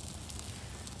bear.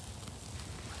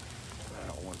 I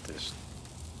don't want this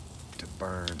to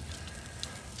burn.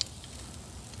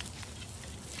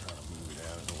 Try to move it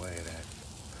out of the way of that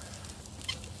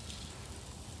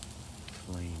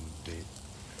flame bit.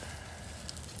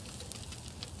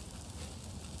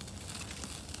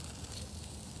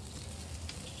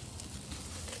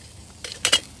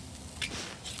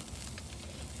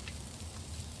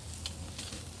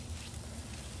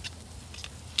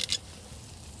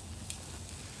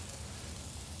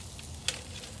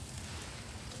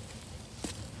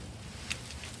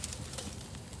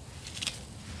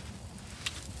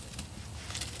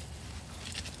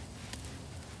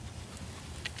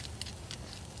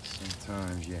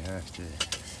 Sometimes you have to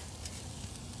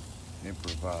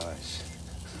improvise.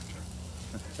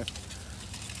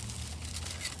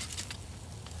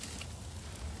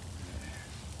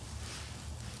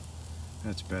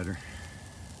 That's better.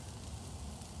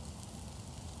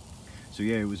 So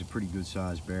yeah, it was a pretty good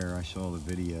sized bear. I saw the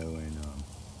video, and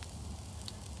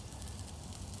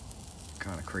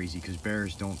kind of crazy because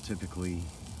bears don't typically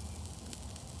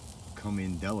come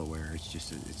in Delaware. It's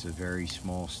just it's a very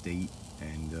small state,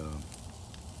 and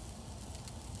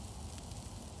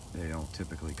they don't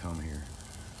typically come here.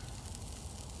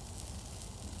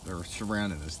 They're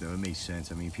surrounding us though. It makes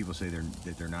sense. I mean, people say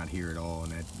that they're not here at all,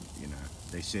 and that, you know,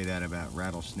 they say that about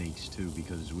rattlesnakes too,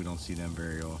 because we don't see them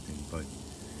very often. But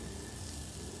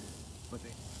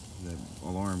the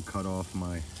alarm cut off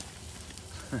my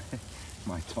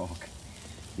my talk.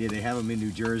 Yeah, they have them in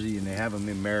New Jersey and they have them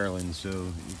in Maryland,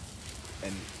 so,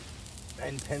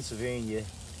 and Pennsylvania.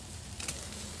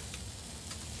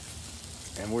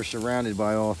 And we're surrounded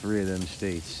by all three of them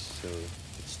states, so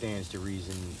it stands to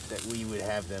reason that we would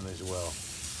have them as well.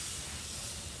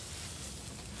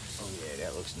 Oh yeah,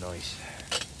 that looks nice.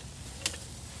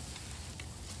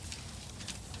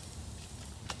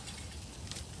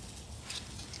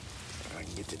 If I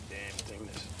can get the damn thing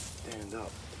to stand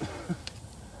up.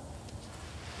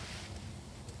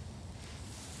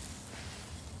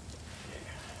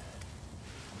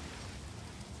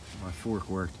 My fork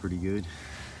worked pretty good.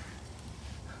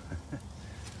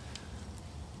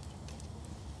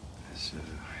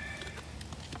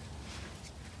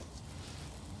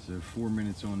 So 4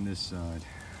 minutes on this side.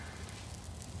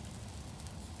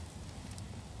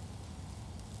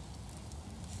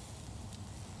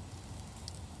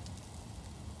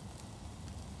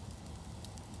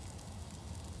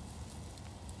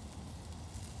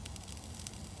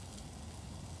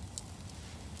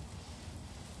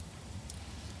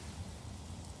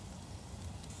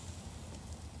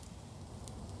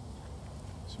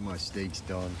 So my steak's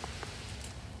done.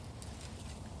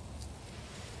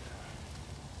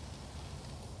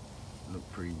 Look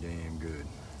pretty damn good.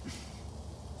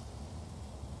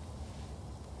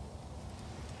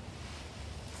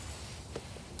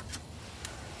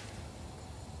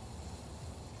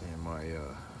 And my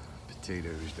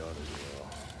potatoes done as well.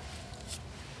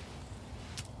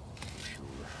 Sure.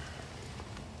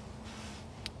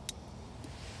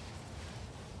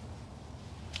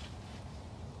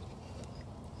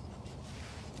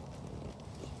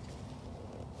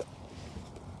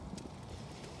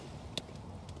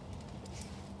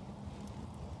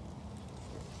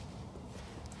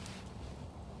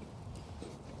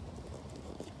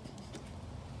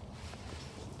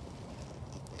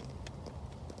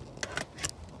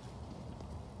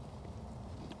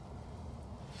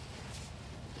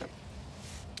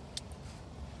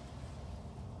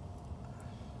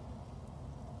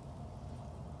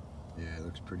 Yeah, it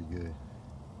looks pretty good.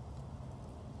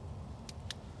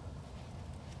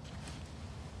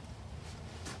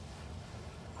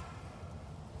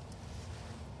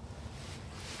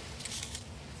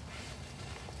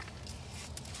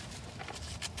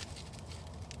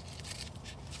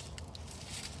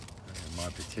 And my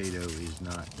potato is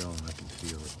not done, I can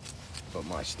feel it. But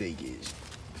my steak is.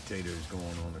 Potatoes going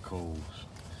on the coals.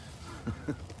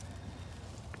 The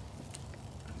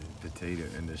potato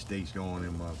and the steak's going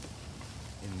in my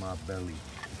belly.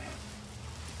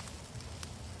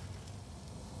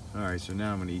 All right, so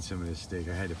now I'm gonna eat some of this steak.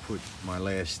 I had to put my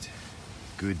last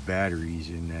good batteries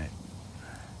in that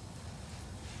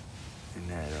And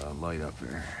that light up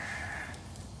there.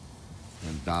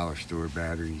 And dollar store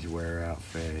batteries wear out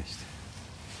fast.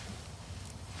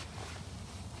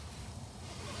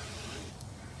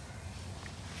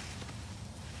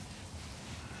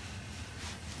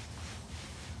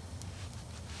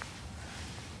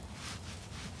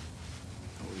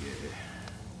 Oh yeah.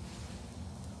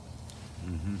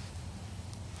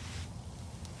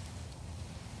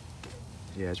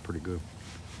 Yeah, it's pretty good.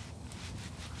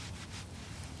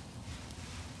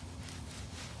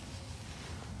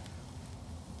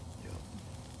 Yep.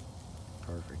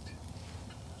 Perfect.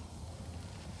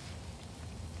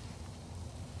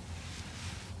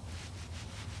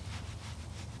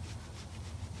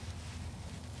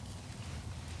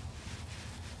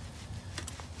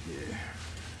 Yeah.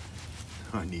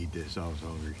 I need this. I was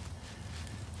hungry.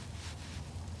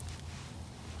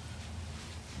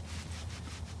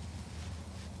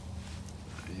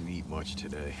 I didn't eat much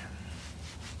today.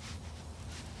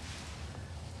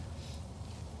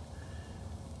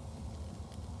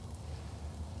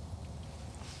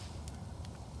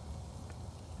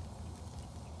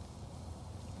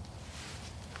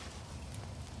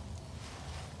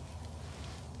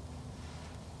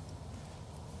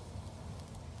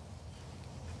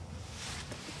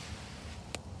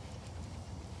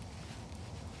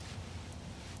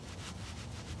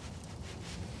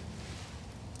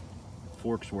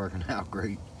 Fork's working out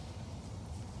great.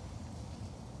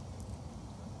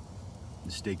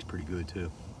 The steak's pretty good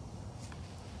too.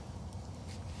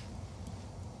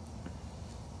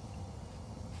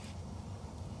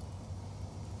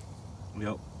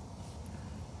 Yep.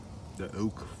 The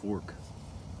oak fork.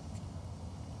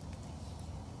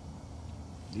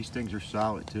 These things are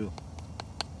solid too.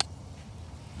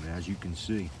 And as you can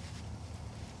see.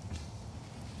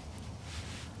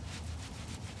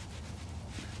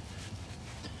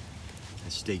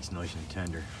 The steak's nice and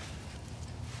tender.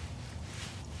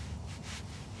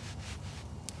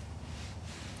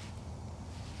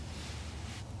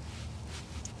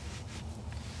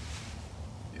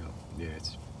 Yeah,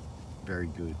 it's very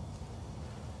good.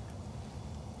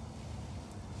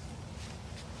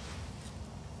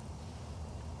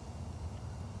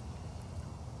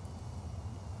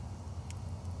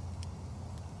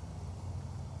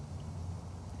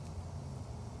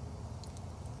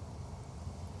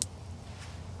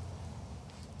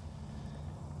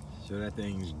 So that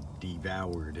thing's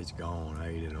devoured, it's gone, I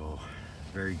ate it all.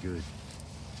 Very good.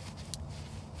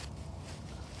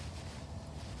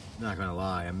 Not gonna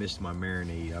lie, I missed my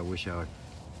marinade. I wish I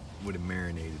would have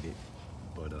marinated it,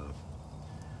 but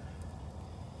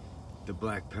the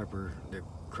black pepper, the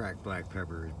cracked black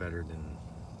pepper is better than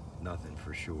nothing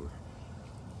for sure.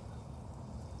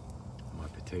 My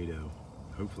potato,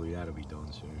 hopefully that'll be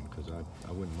done soon, because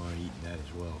I wouldn't mind eating that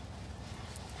as well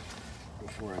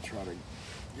before I try to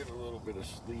get a little bit of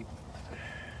sleep.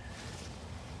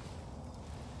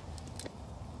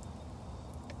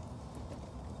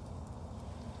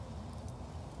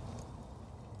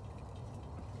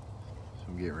 So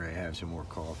I'm getting ready to have some more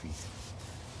coffee.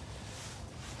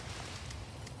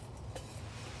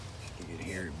 You can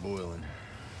hear it boiling.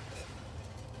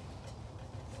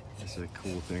 That's a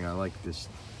cool thing. I like this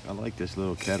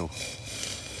little kettle.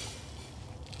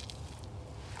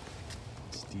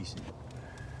 It's decent.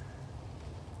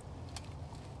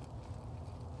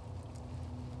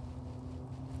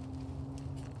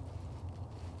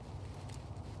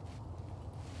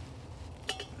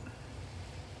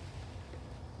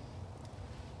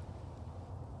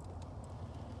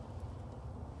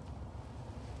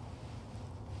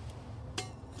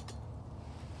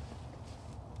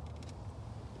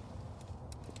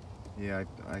 Yeah,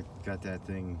 I got that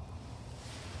thing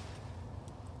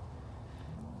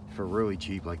for really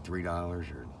cheap, like $3 or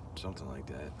something like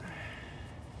that.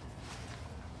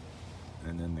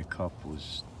 And then the cup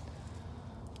was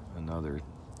another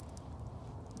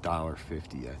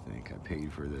 $1.50, I think I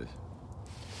paid for this.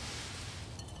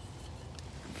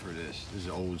 This is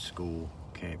an old school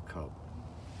camp cup.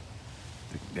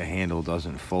 The handle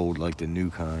doesn't fold like the new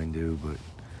kind do, but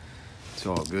it's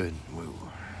all good. Whoa.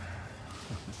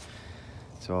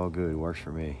 It's all good, works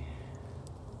for me.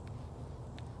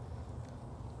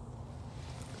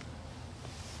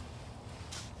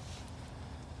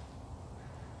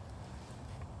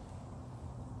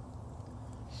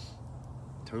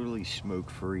 Totally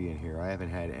smoke-free in here. I haven't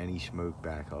had any smoke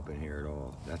back up in here at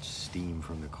all. That's steam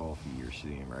from the coffee you're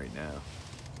seeing right now.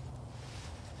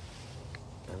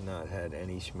 I've not had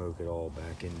any smoke at all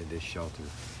back into this shelter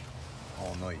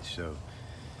all night, so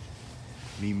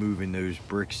me moving those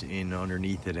bricks in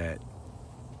underneath of that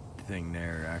thing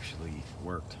there actually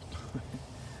worked.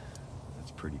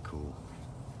 That's pretty cool.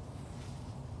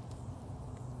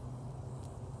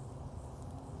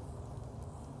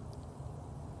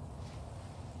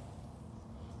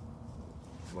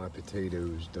 my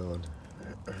potatoes done.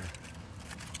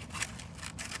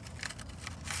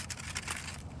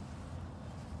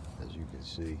 As you can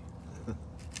see.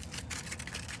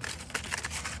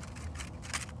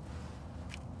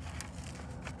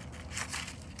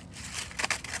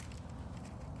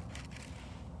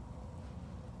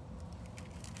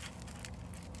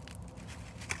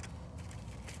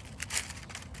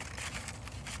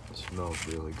 It smells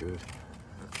really good.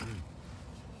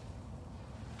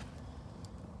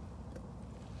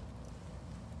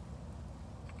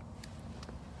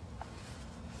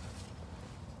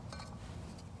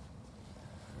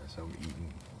 So I'm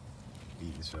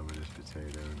eating some of this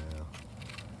potato now.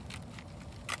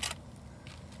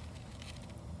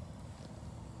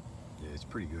 Yeah, it's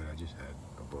pretty good. I just had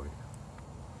a bite.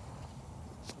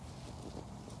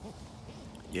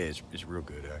 Yeah, it's real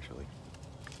good actually.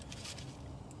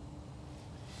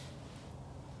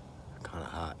 Kind of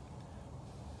hot.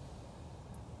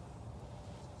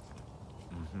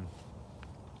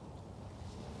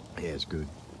 Yeah, it's good.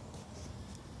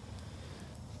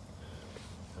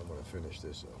 I'm gonna finish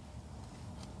this up.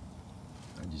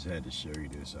 I just had to show you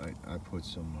this. I put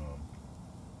some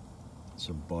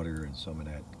butter and some of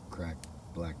that cracked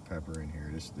black pepper in here.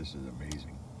 This is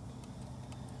amazing.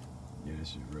 Yeah, this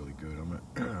is really good. I'm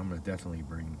gonna definitely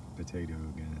bring potato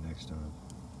again the next time.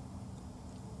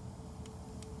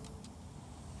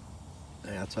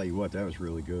 Hey, I'll tell you what, that was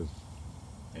really good.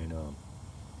 And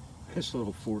this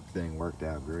little fork thing worked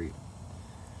out great.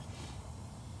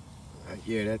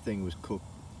 Yeah, that thing was cooked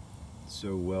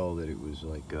so well that it was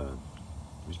like it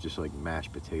was just like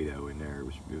mashed potato in there.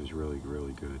 It was really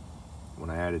good. When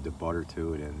I added the butter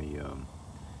to it and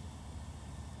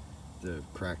the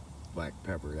cracked black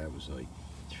pepper, that was like,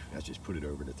 that just put it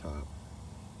over the top.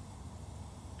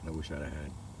 I wish I'd have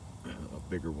had a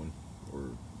bigger one, or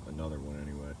another one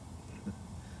anyway.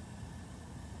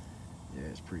 Yeah,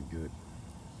 it's pretty good.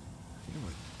 I think I'm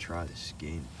gonna try the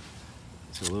skin.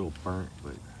 It's a little burnt,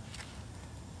 but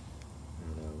I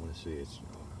don't know. I want to see it.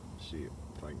 See it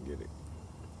if I can get it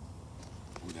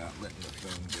without letting the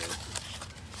phone go.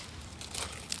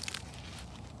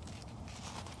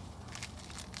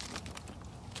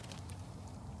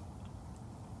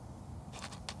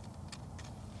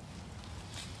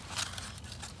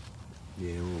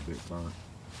 Yeah, a little bit burnt.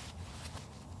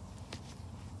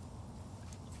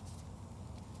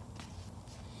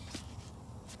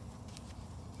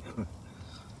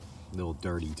 A little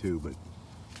dirty too, but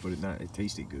it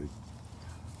tasted good.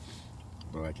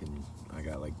 But I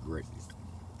got like grit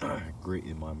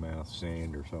in my mouth,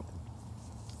 sand or something.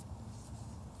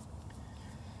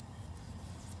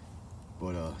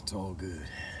 But it's all good.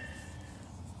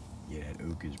 Yeah, that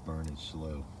oak is burning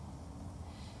slow.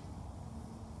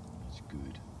 It's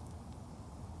good.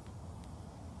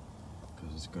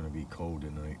 Because it's gonna be cold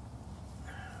tonight.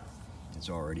 It's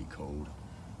already cold.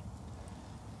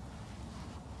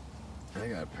 I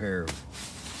got a pair of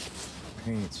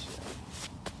pants,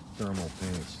 thermal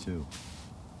pants too,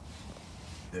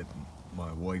 that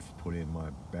my wife put in my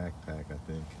backpack, I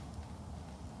think.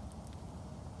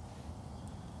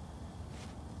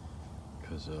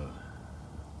 Because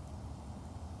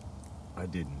I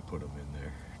didn't put them in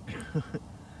there.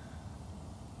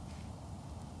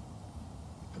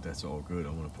 But that's all good.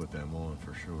 I'm going to put them on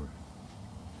for sure.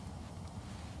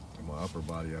 And my upper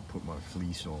body, I put my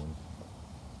fleece on.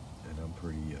 And I'm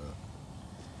pretty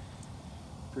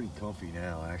comfy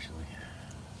now, actually.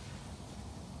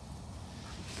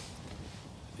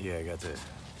 Yeah, I got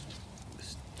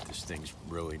this thing's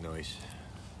really nice.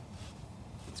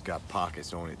 It's got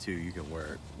pockets on it too. You can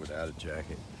wear it without a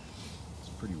jacket. It's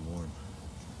pretty warm.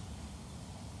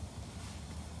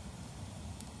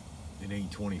 It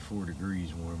ain't 24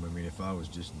 degrees warm. I mean, if I was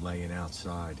just laying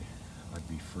outside, I'd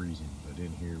be freezing. But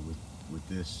in here with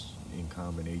this in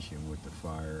combination with the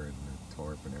fire and the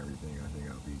tarp and everything, I think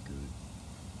I'll be good.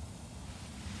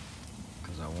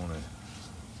 Because I want to,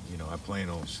 you know, I plan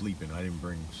on sleeping. I didn't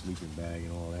bring a sleeping bag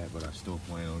and all that, but I still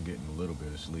plan on getting a little bit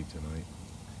of sleep tonight.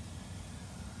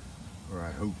 Or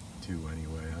I hope to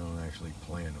anyway. I don't actually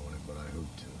plan on it, but I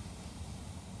hope to.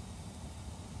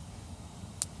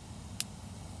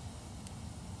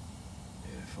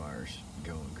 Yeah, the fire's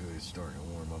going good. It's starting to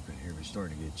warm up in here, but it's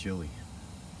starting to get chilly.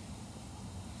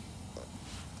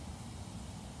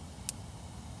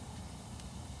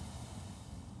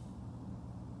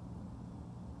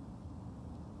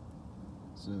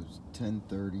 So it's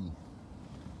 10:30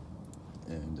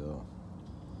 and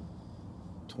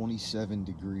 27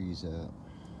 degrees out.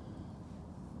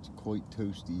 It's quite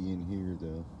toasty in here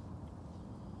though.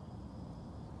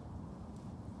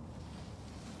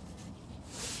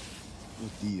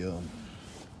 With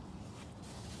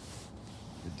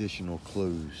additional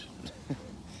clothes.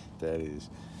 That is.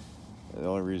 The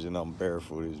only reason I'm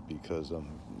barefoot is because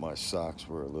my socks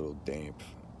were a little damp,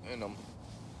 and I'm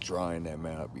drying them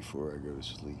out before I go to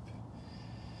sleep.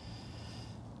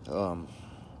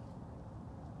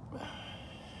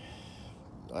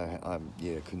 I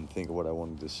couldn't think of what I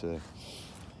wanted to say.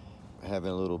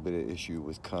 Having a little bit of issue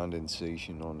with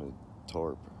condensation on the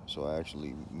tarp, so I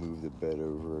actually moved the bed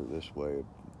over this way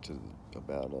to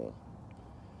about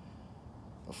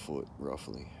a foot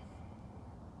roughly,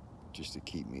 just to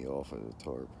keep me off of the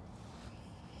tarp.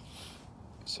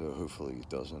 So hopefully it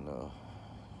doesn't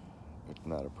it's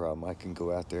not a problem. I can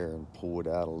go out there and pull it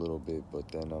out a little bit,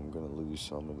 but then I'm gonna lose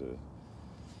some of the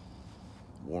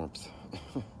warmth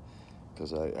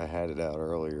because I had it out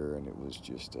earlier and it was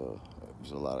just it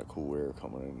was a lot of cool air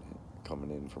coming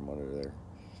in from under there.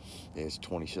 Yeah, it's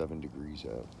 27 degrees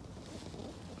out.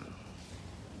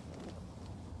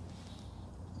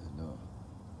 And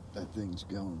that thing's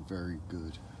going very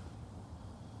good.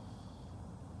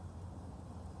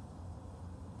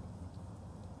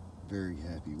 Very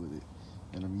happy with it.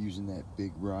 And I'm using that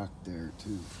big rock there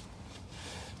too.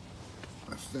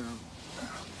 I found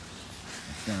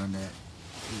that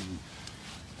too.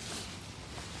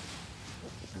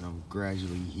 And I'm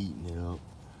gradually heating it up.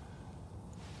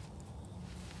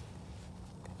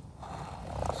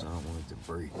 So I don't want it to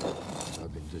break.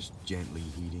 I've been just gently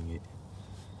heating it.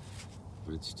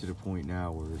 But it's to the point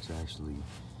now where it's actually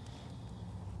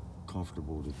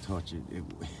comfortable to touch it.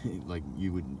 Like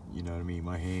you would, you know what I mean?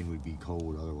 My hand would be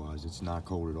cold otherwise. It's not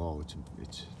cold at all.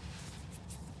 It's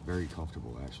very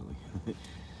comfortable actually.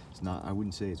 It's not, I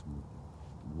wouldn't say it's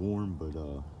warm, but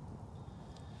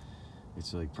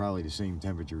it's like probably the same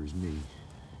temperature as me,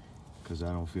 because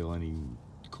I don't feel any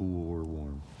cool or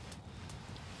warm.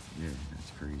 Yeah,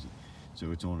 that's crazy.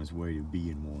 So it's on its way to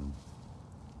being warm.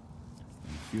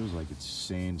 And it feels like it's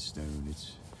sandstone.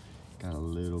 It's got a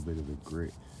little bit of a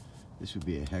grit. This would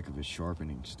be a heck of a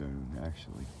sharpening stone,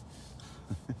 actually.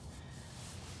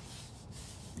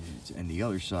 And the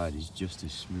other side is just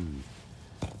as smooth.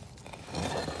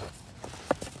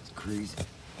 It's crazy.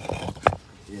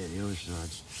 Yeah, the other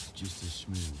side's just as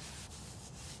smooth.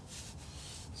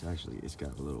 It's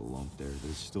got a little lump there, but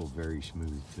it's still very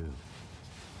smooth too.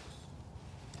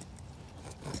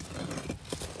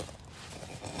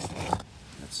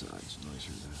 That side's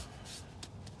nicer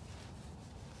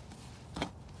though.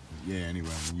 Yeah, anyway,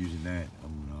 I'm using that.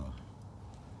 I'm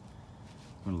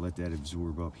gonna let that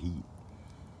absorb up heat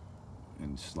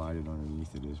and slide it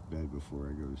underneath of this bed before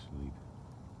I go to sleep.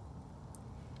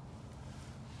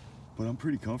 But I'm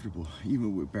pretty comfortable,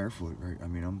 even with barefoot, right? I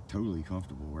mean, I'm totally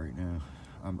comfortable right now.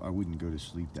 I wouldn't go to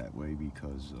sleep that way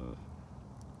because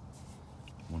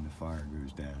when the fire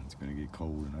goes down, it's gonna get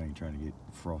cold and I ain't trying to get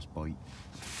frostbite.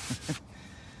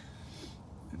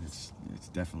 And it's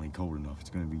definitely cold enough. It's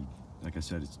gonna be, like I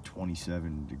said, it's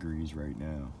 27 degrees right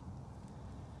now.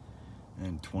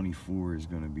 And 24 is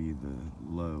gonna be the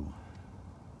low.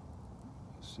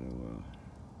 So,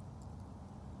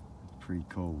 it's pretty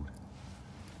cold.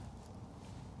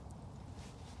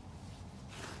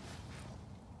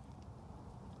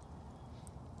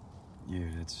 Yeah,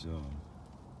 that's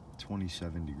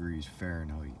 27 degrees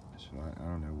Fahrenheit, so I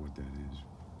don't know what that is.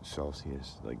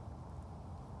 Celsius, like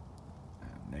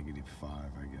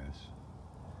 -5, I guess.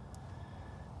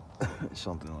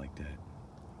 Something like that.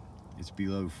 It's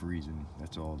below freezing,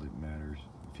 that's all that matters.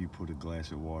 If you put a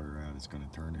glass of water out, it's gonna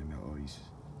turn into ice.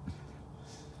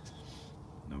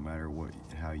 No matter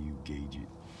how you gauge it.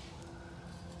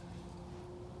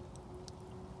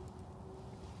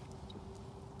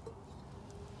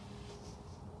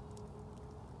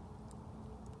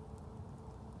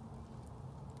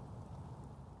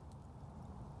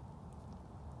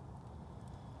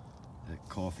 That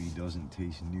coffee doesn't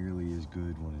taste nearly as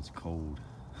good when it's cold.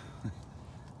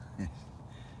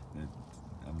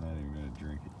 I'm not even gonna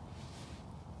drink it.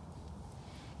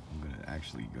 I'm gonna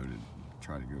actually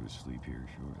try to go to sleep here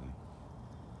shortly.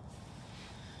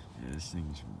 Yeah, this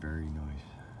thing's very nice.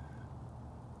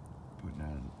 Putting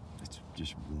out, it's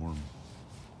just warm,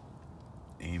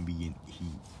 ambient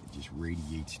heat. It just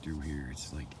radiates through here.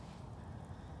 It's like,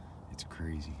 it's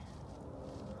crazy.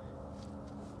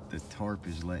 The tarp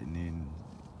is letting in.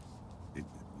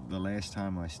 The last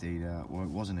time I stayed out, well, it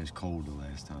wasn't as cold the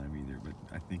last time either, but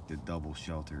I think the double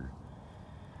shelter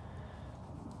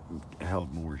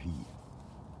held more heat.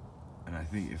 And I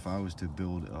think if I was to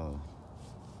build a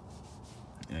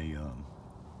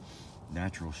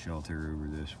natural shelter over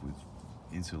this with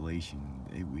insulation,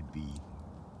 it would be,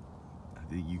 I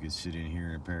think you could sit in here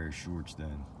in a pair of shorts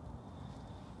then.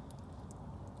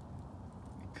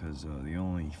 because the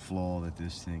only flaw that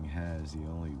this thing has, the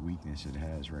only weakness it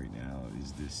has right now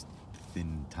is this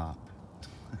thin top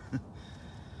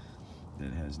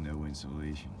that has no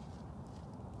insulation.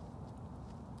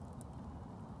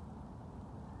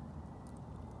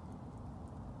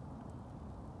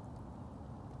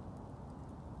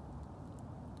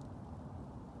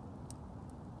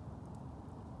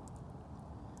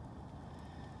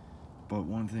 But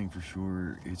one thing for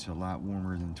sure, it's a lot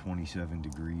warmer than 27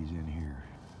 degrees in here.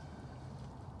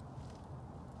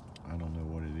 I don't know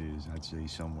what it is. I'd say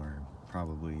somewhere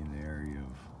probably in the area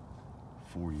of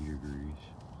 40 degrees.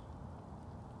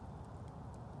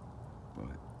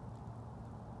 But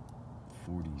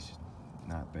 40's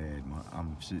not bad.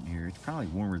 I'm sitting here. It's probably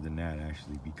warmer than that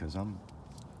actually, because I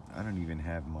don't even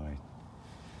have my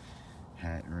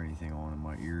hat or anything on, and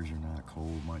my ears are not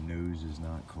cold. My nose is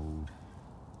not cold.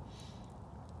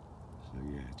 So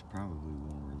yeah, it's probably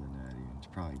warmer than that even. It's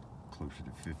probably closer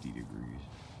to 50 degrees,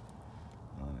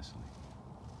 honestly.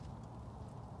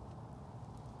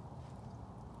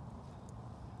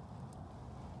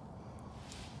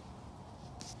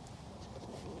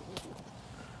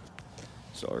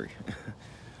 Sorry.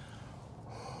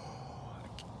 I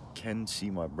can see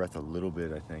my breath a little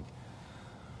bit, I think.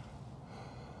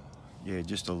 Yeah,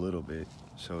 just a little bit.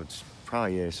 So it's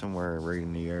probably, somewhere right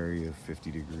in the area of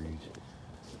 50 degrees.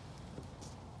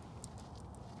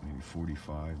 Maybe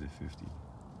 45 to 50.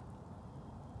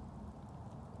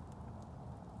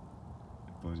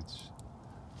 But it's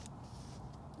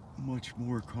much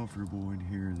more comfortable in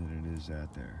here than it is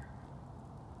out there.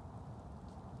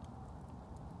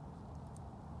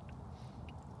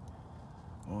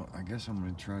 Well, I guess I'm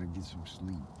gonna try to get some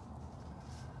sleep.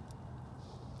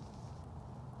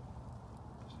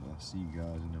 So I'll see you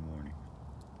guys in the morning.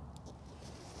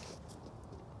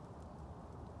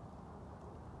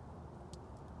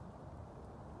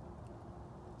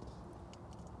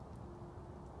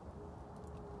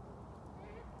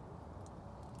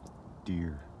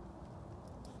 Deer.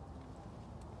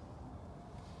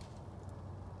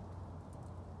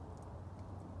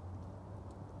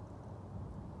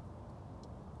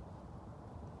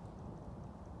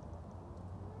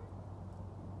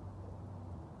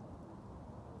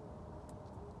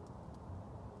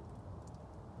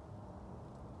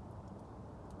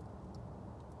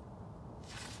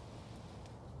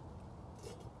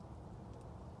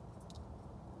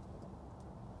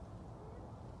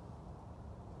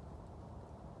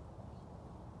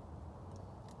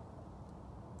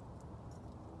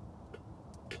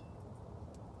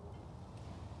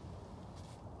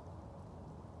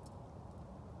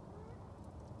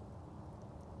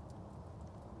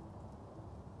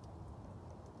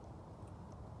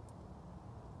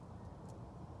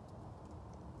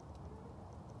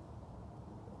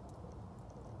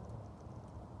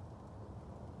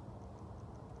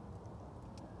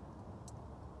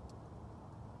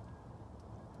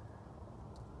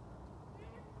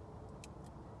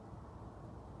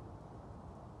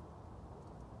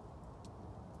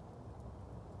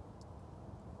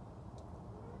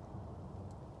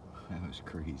 That was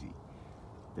crazy.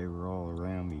 They were all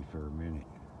around me for a minute.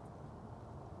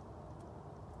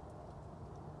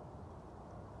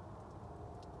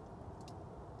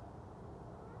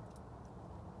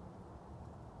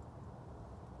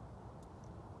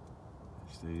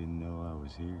 They didn't know I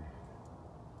was here.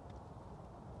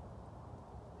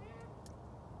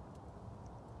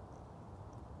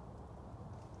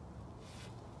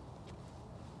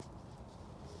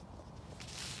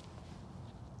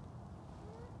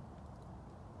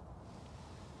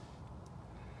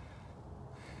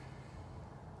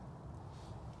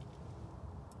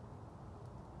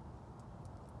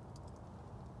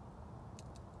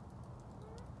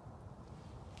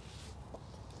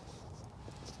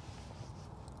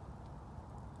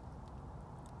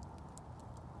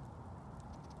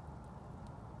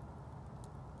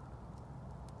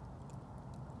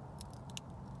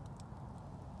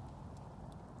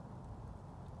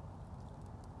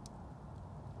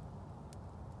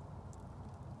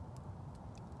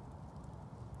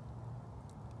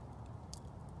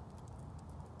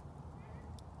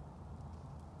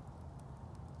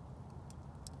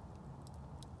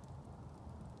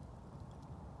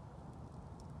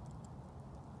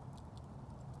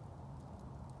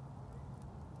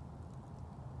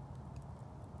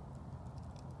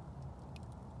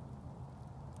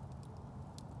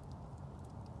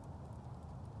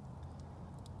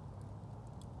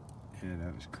 Yeah,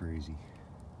 that was crazy.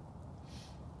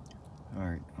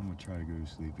 Alright, I'm gonna try to go to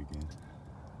sleep again.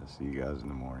 I'll see you guys in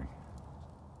the morning.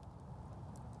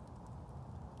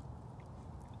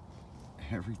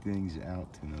 Everything's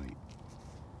out tonight.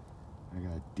 I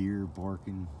got deer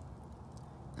barking,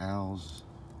 owls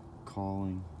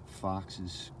calling,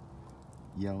 foxes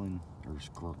yelling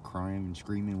or crying and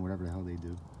screaming, whatever the hell they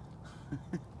do.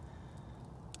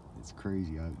 It's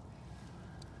crazy.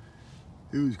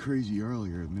 It was crazy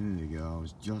earlier, a minute ago. I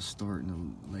was just starting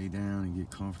to lay down and get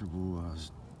comfortable. I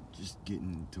was just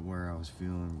getting to where I was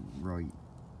feeling right,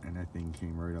 and that thing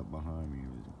came right up behind me.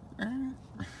 It was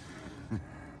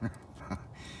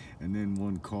and then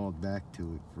one called back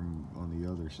to it from on the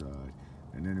other side,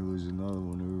 and then it was another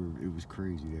one. It was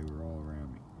crazy. They were all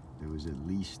around me. There was at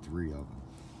least 3 of them.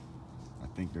 I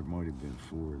think there might have been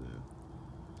 4 though.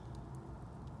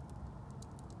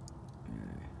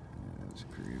 Yeah, that was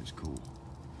crazy. It was cool.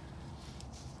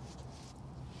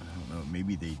 I don't know.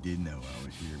 Maybe they did know I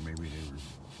was here. Maybe they were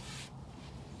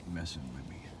messing with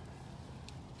me.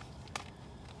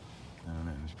 I don't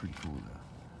know. It was pretty cool though.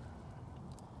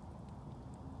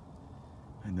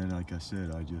 And then, like I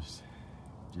said, I just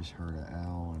heard an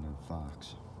owl and a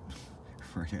fox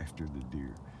right after the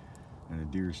deer. And the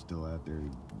deer's still out there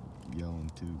yelling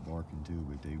too, barking too,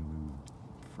 but they moved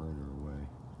further away.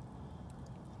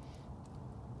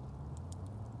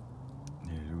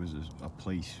 Yeah, there was a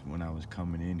place when I was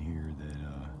coming in here that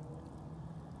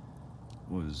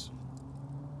was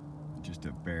just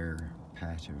a bare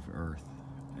patch of earth,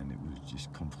 and it was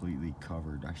just completely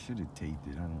covered. I should have taped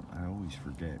it. I always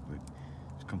forget, but it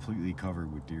was completely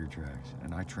covered with deer tracks,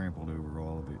 and I trampled over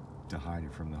all of it to hide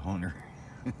it from the hunter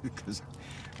because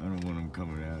I don't want them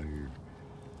coming out here.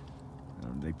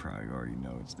 They probably already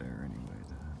know it's there anyway.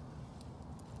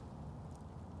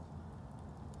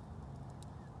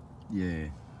 Yeah.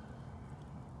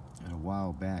 And a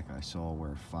while back I saw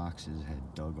where foxes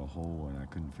had dug a hole, and I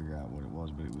couldn't figure out what it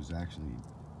was, but it was actually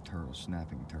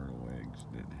snapping turtle eggs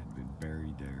that had been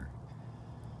buried there.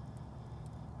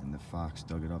 And the fox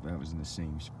dug it up. That was in the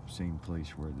same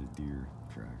place where the deer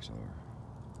tracks are.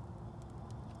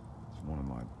 It's one of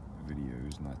my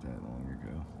videos not that long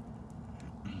ago.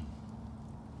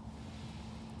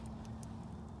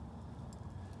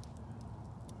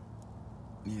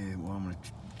 Yeah, well, I'm gonna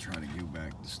try to go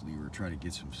back to sleep, or try to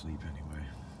get some sleep anyway.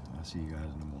 I'll see you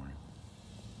guys in the morning.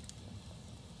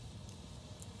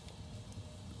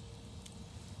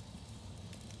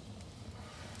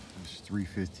 It's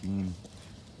 3:15.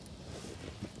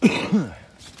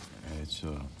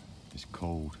 It's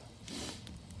cold.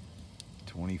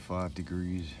 25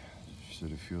 degrees.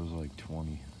 Said it feels like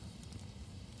 20.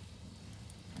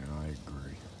 And I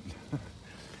agree.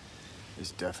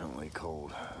 It's definitely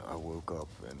cold. I woke up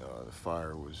and the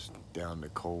fire was down to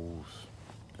coals,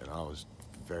 and I was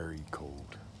very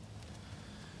cold.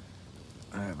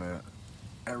 I have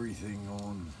everything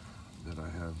on that I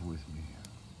have with me,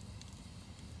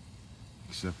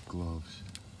 except gloves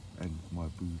and my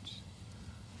boots.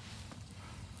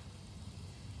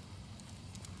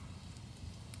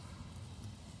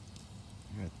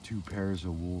 I got 2 pairs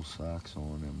of wool socks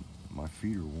on, and my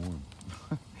feet are warm.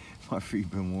 My feet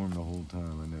been warm the whole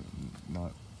time, and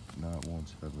not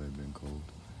once have they been cold.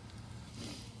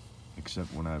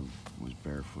 Except when I was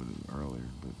barefooted earlier,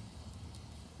 but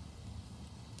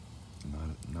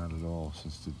not at all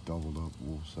since the doubled up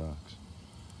wool socks.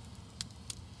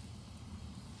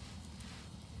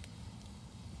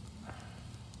 I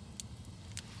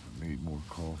made more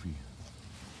coffee.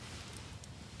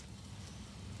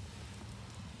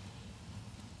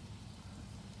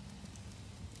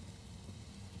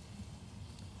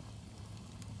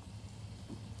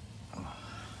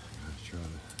 Try to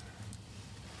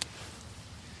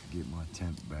get my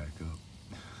temp back up.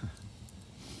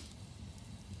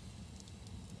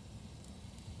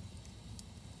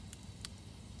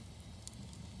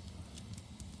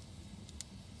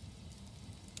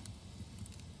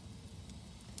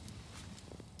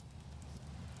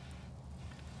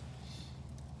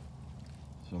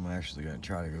 So I'm actually gonna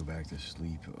try to go back to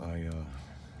sleep. I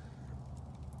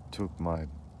took my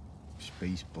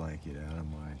space blanket out of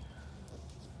my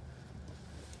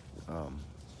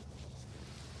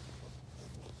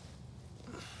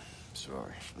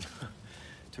sorry.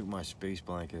 Took my space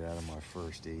blanket out of my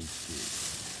first aid kit.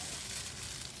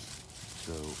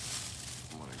 So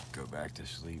I'm gonna go back to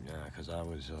sleep now, because I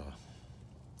was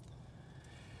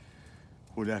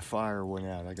when that fire went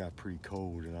out, I got pretty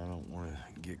cold, and I don't want to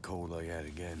get cold like that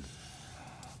again.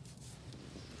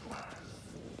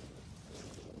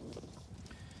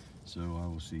 So I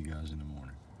will see you guys in the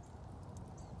morning.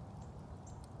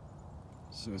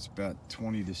 So it's about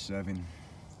 20 to 7,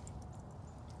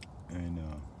 and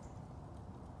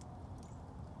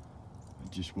I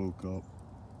just woke up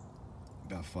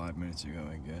about 5 minutes ago,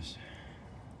 I guess.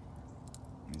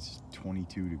 It's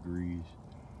 22 degrees.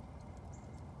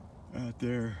 I out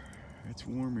there. It's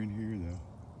warm in here though.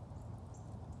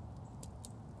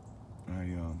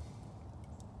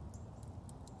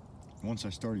 Once I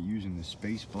started using the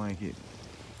space blanket,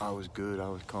 I was good. I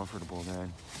was comfortable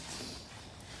then,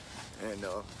 and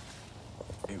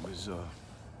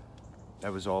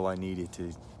that was all I needed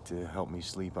to help me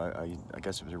sleep. I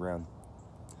guess it was around,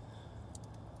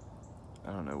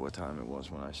 I don't know what time it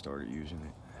was when I started using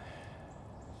it,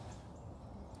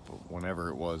 but whenever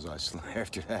it was,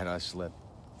 after that I slept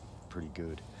pretty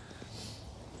good.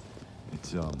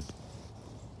 It's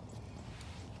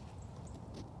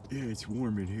yeah, it's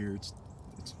warm in here. It's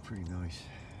pretty nice.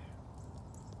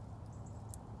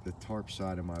 The tarp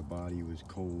side of my body was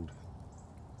cold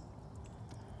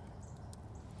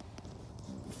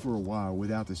for a while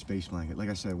without the space blanket. Like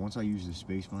I said, once I used the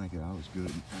space blanket, I was good.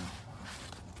 Oh,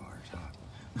 fire's hot.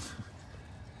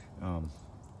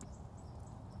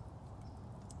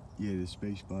 Yeah, the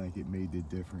space blanket made the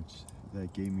difference.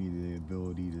 That gave me the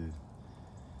ability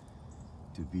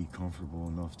to be comfortable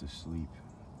enough to sleep.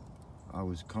 I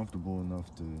was comfortable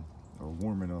enough or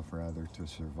warm enough rather, to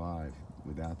survive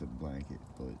without the blanket,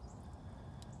 but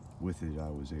with it I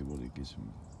was able to get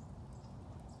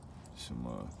some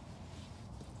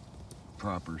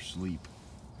proper sleep,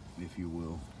 if you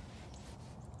will.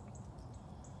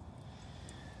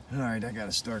 Alright, I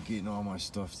gotta start getting all my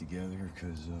stuff together,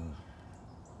 because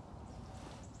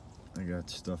I got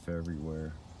stuff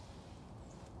everywhere.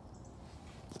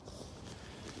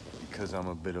 Because I'm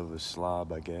a bit of a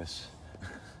slob, I guess.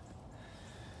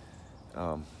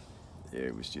 Yeah,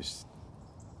 it was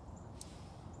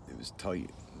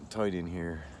tight in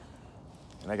here,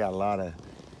 and I got a lot of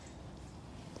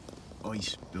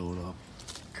ice built up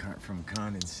from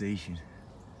condensation.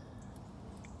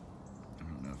 I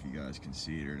don't know if you guys can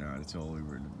see it or not. It's all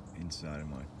over the inside of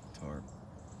my tarp.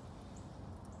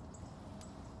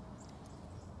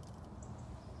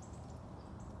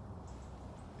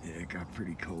 Yeah, it got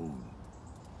pretty cold.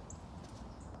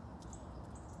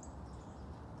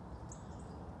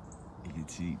 You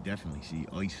can definitely see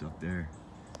ice up there.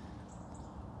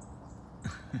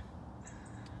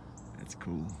 That's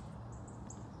cool.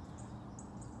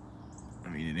 I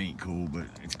mean, it ain't cool, but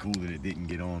it's cool that it didn't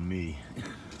get on me.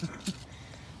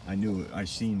 I knew it. I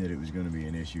seen that it was going to be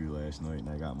an issue last night, and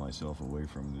I got myself away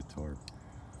from the tarp.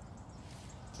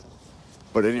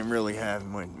 But I didn't really have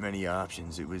many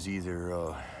options. It was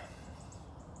either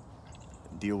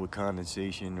deal with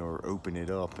condensation or open it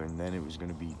up, and then it was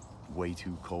going to be way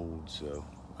too cold, so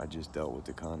I just dealt with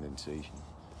the condensation.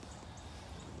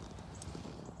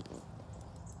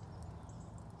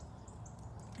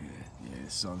 Yeah, the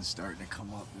sun's starting to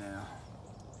come up now.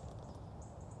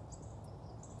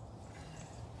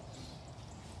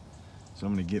 So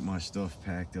I'm gonna get my stuff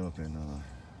packed up, and I'll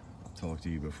talk to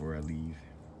you before I leave.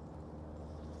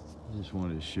 I just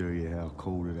wanted to show you how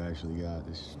cold it actually got.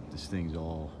 This thing's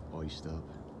all iced up.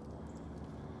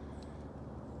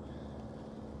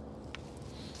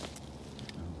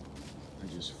 I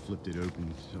just flipped it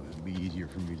open so it'd be easier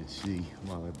for me to see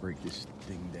while I break this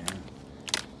thing down.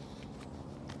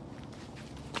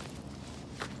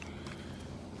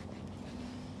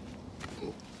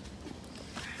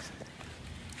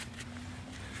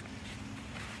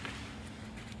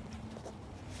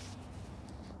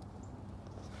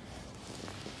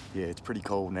 Yeah, it's pretty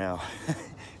cold now.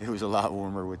 It was a lot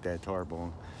warmer with that tarp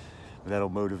on. That'll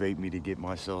motivate me to get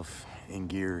myself in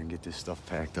gear and get this stuff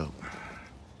packed up.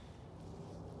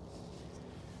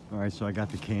 All right, so I got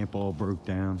the camp all broke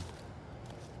down.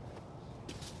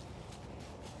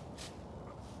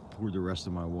 Poured the rest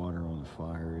of my water on the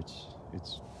fire.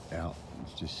 It's out.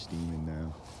 It's just steaming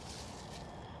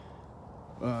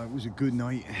now. It was a good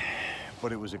night,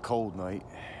 but it was a cold night.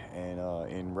 And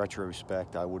in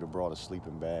retrospect, I would have brought a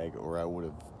sleeping bag, or I would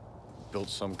have built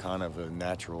some kind of a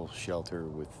natural shelter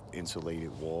with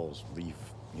insulated walls, leaf,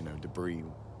 you know, debris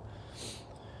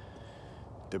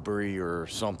or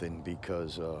something,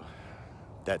 because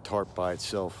that tarp by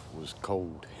itself was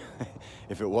cold.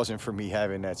 If it wasn't for me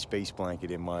having that space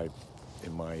blanket in my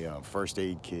first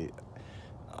aid kit,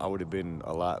 I would have been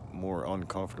a lot more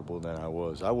uncomfortable than I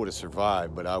was. I would have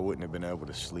survived, but I wouldn't have been able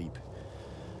to sleep.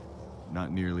 Not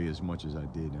nearly as much as I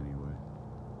did anyway.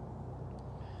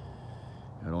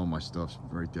 Had all my stuff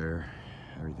right there.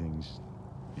 Everything's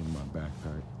in my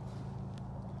backpack.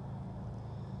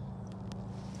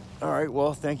 All right,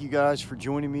 well, thank you guys for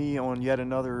joining me on yet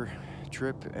another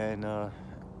trip, and I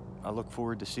look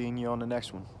forward to seeing you on the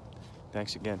next one.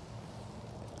 Thanks again.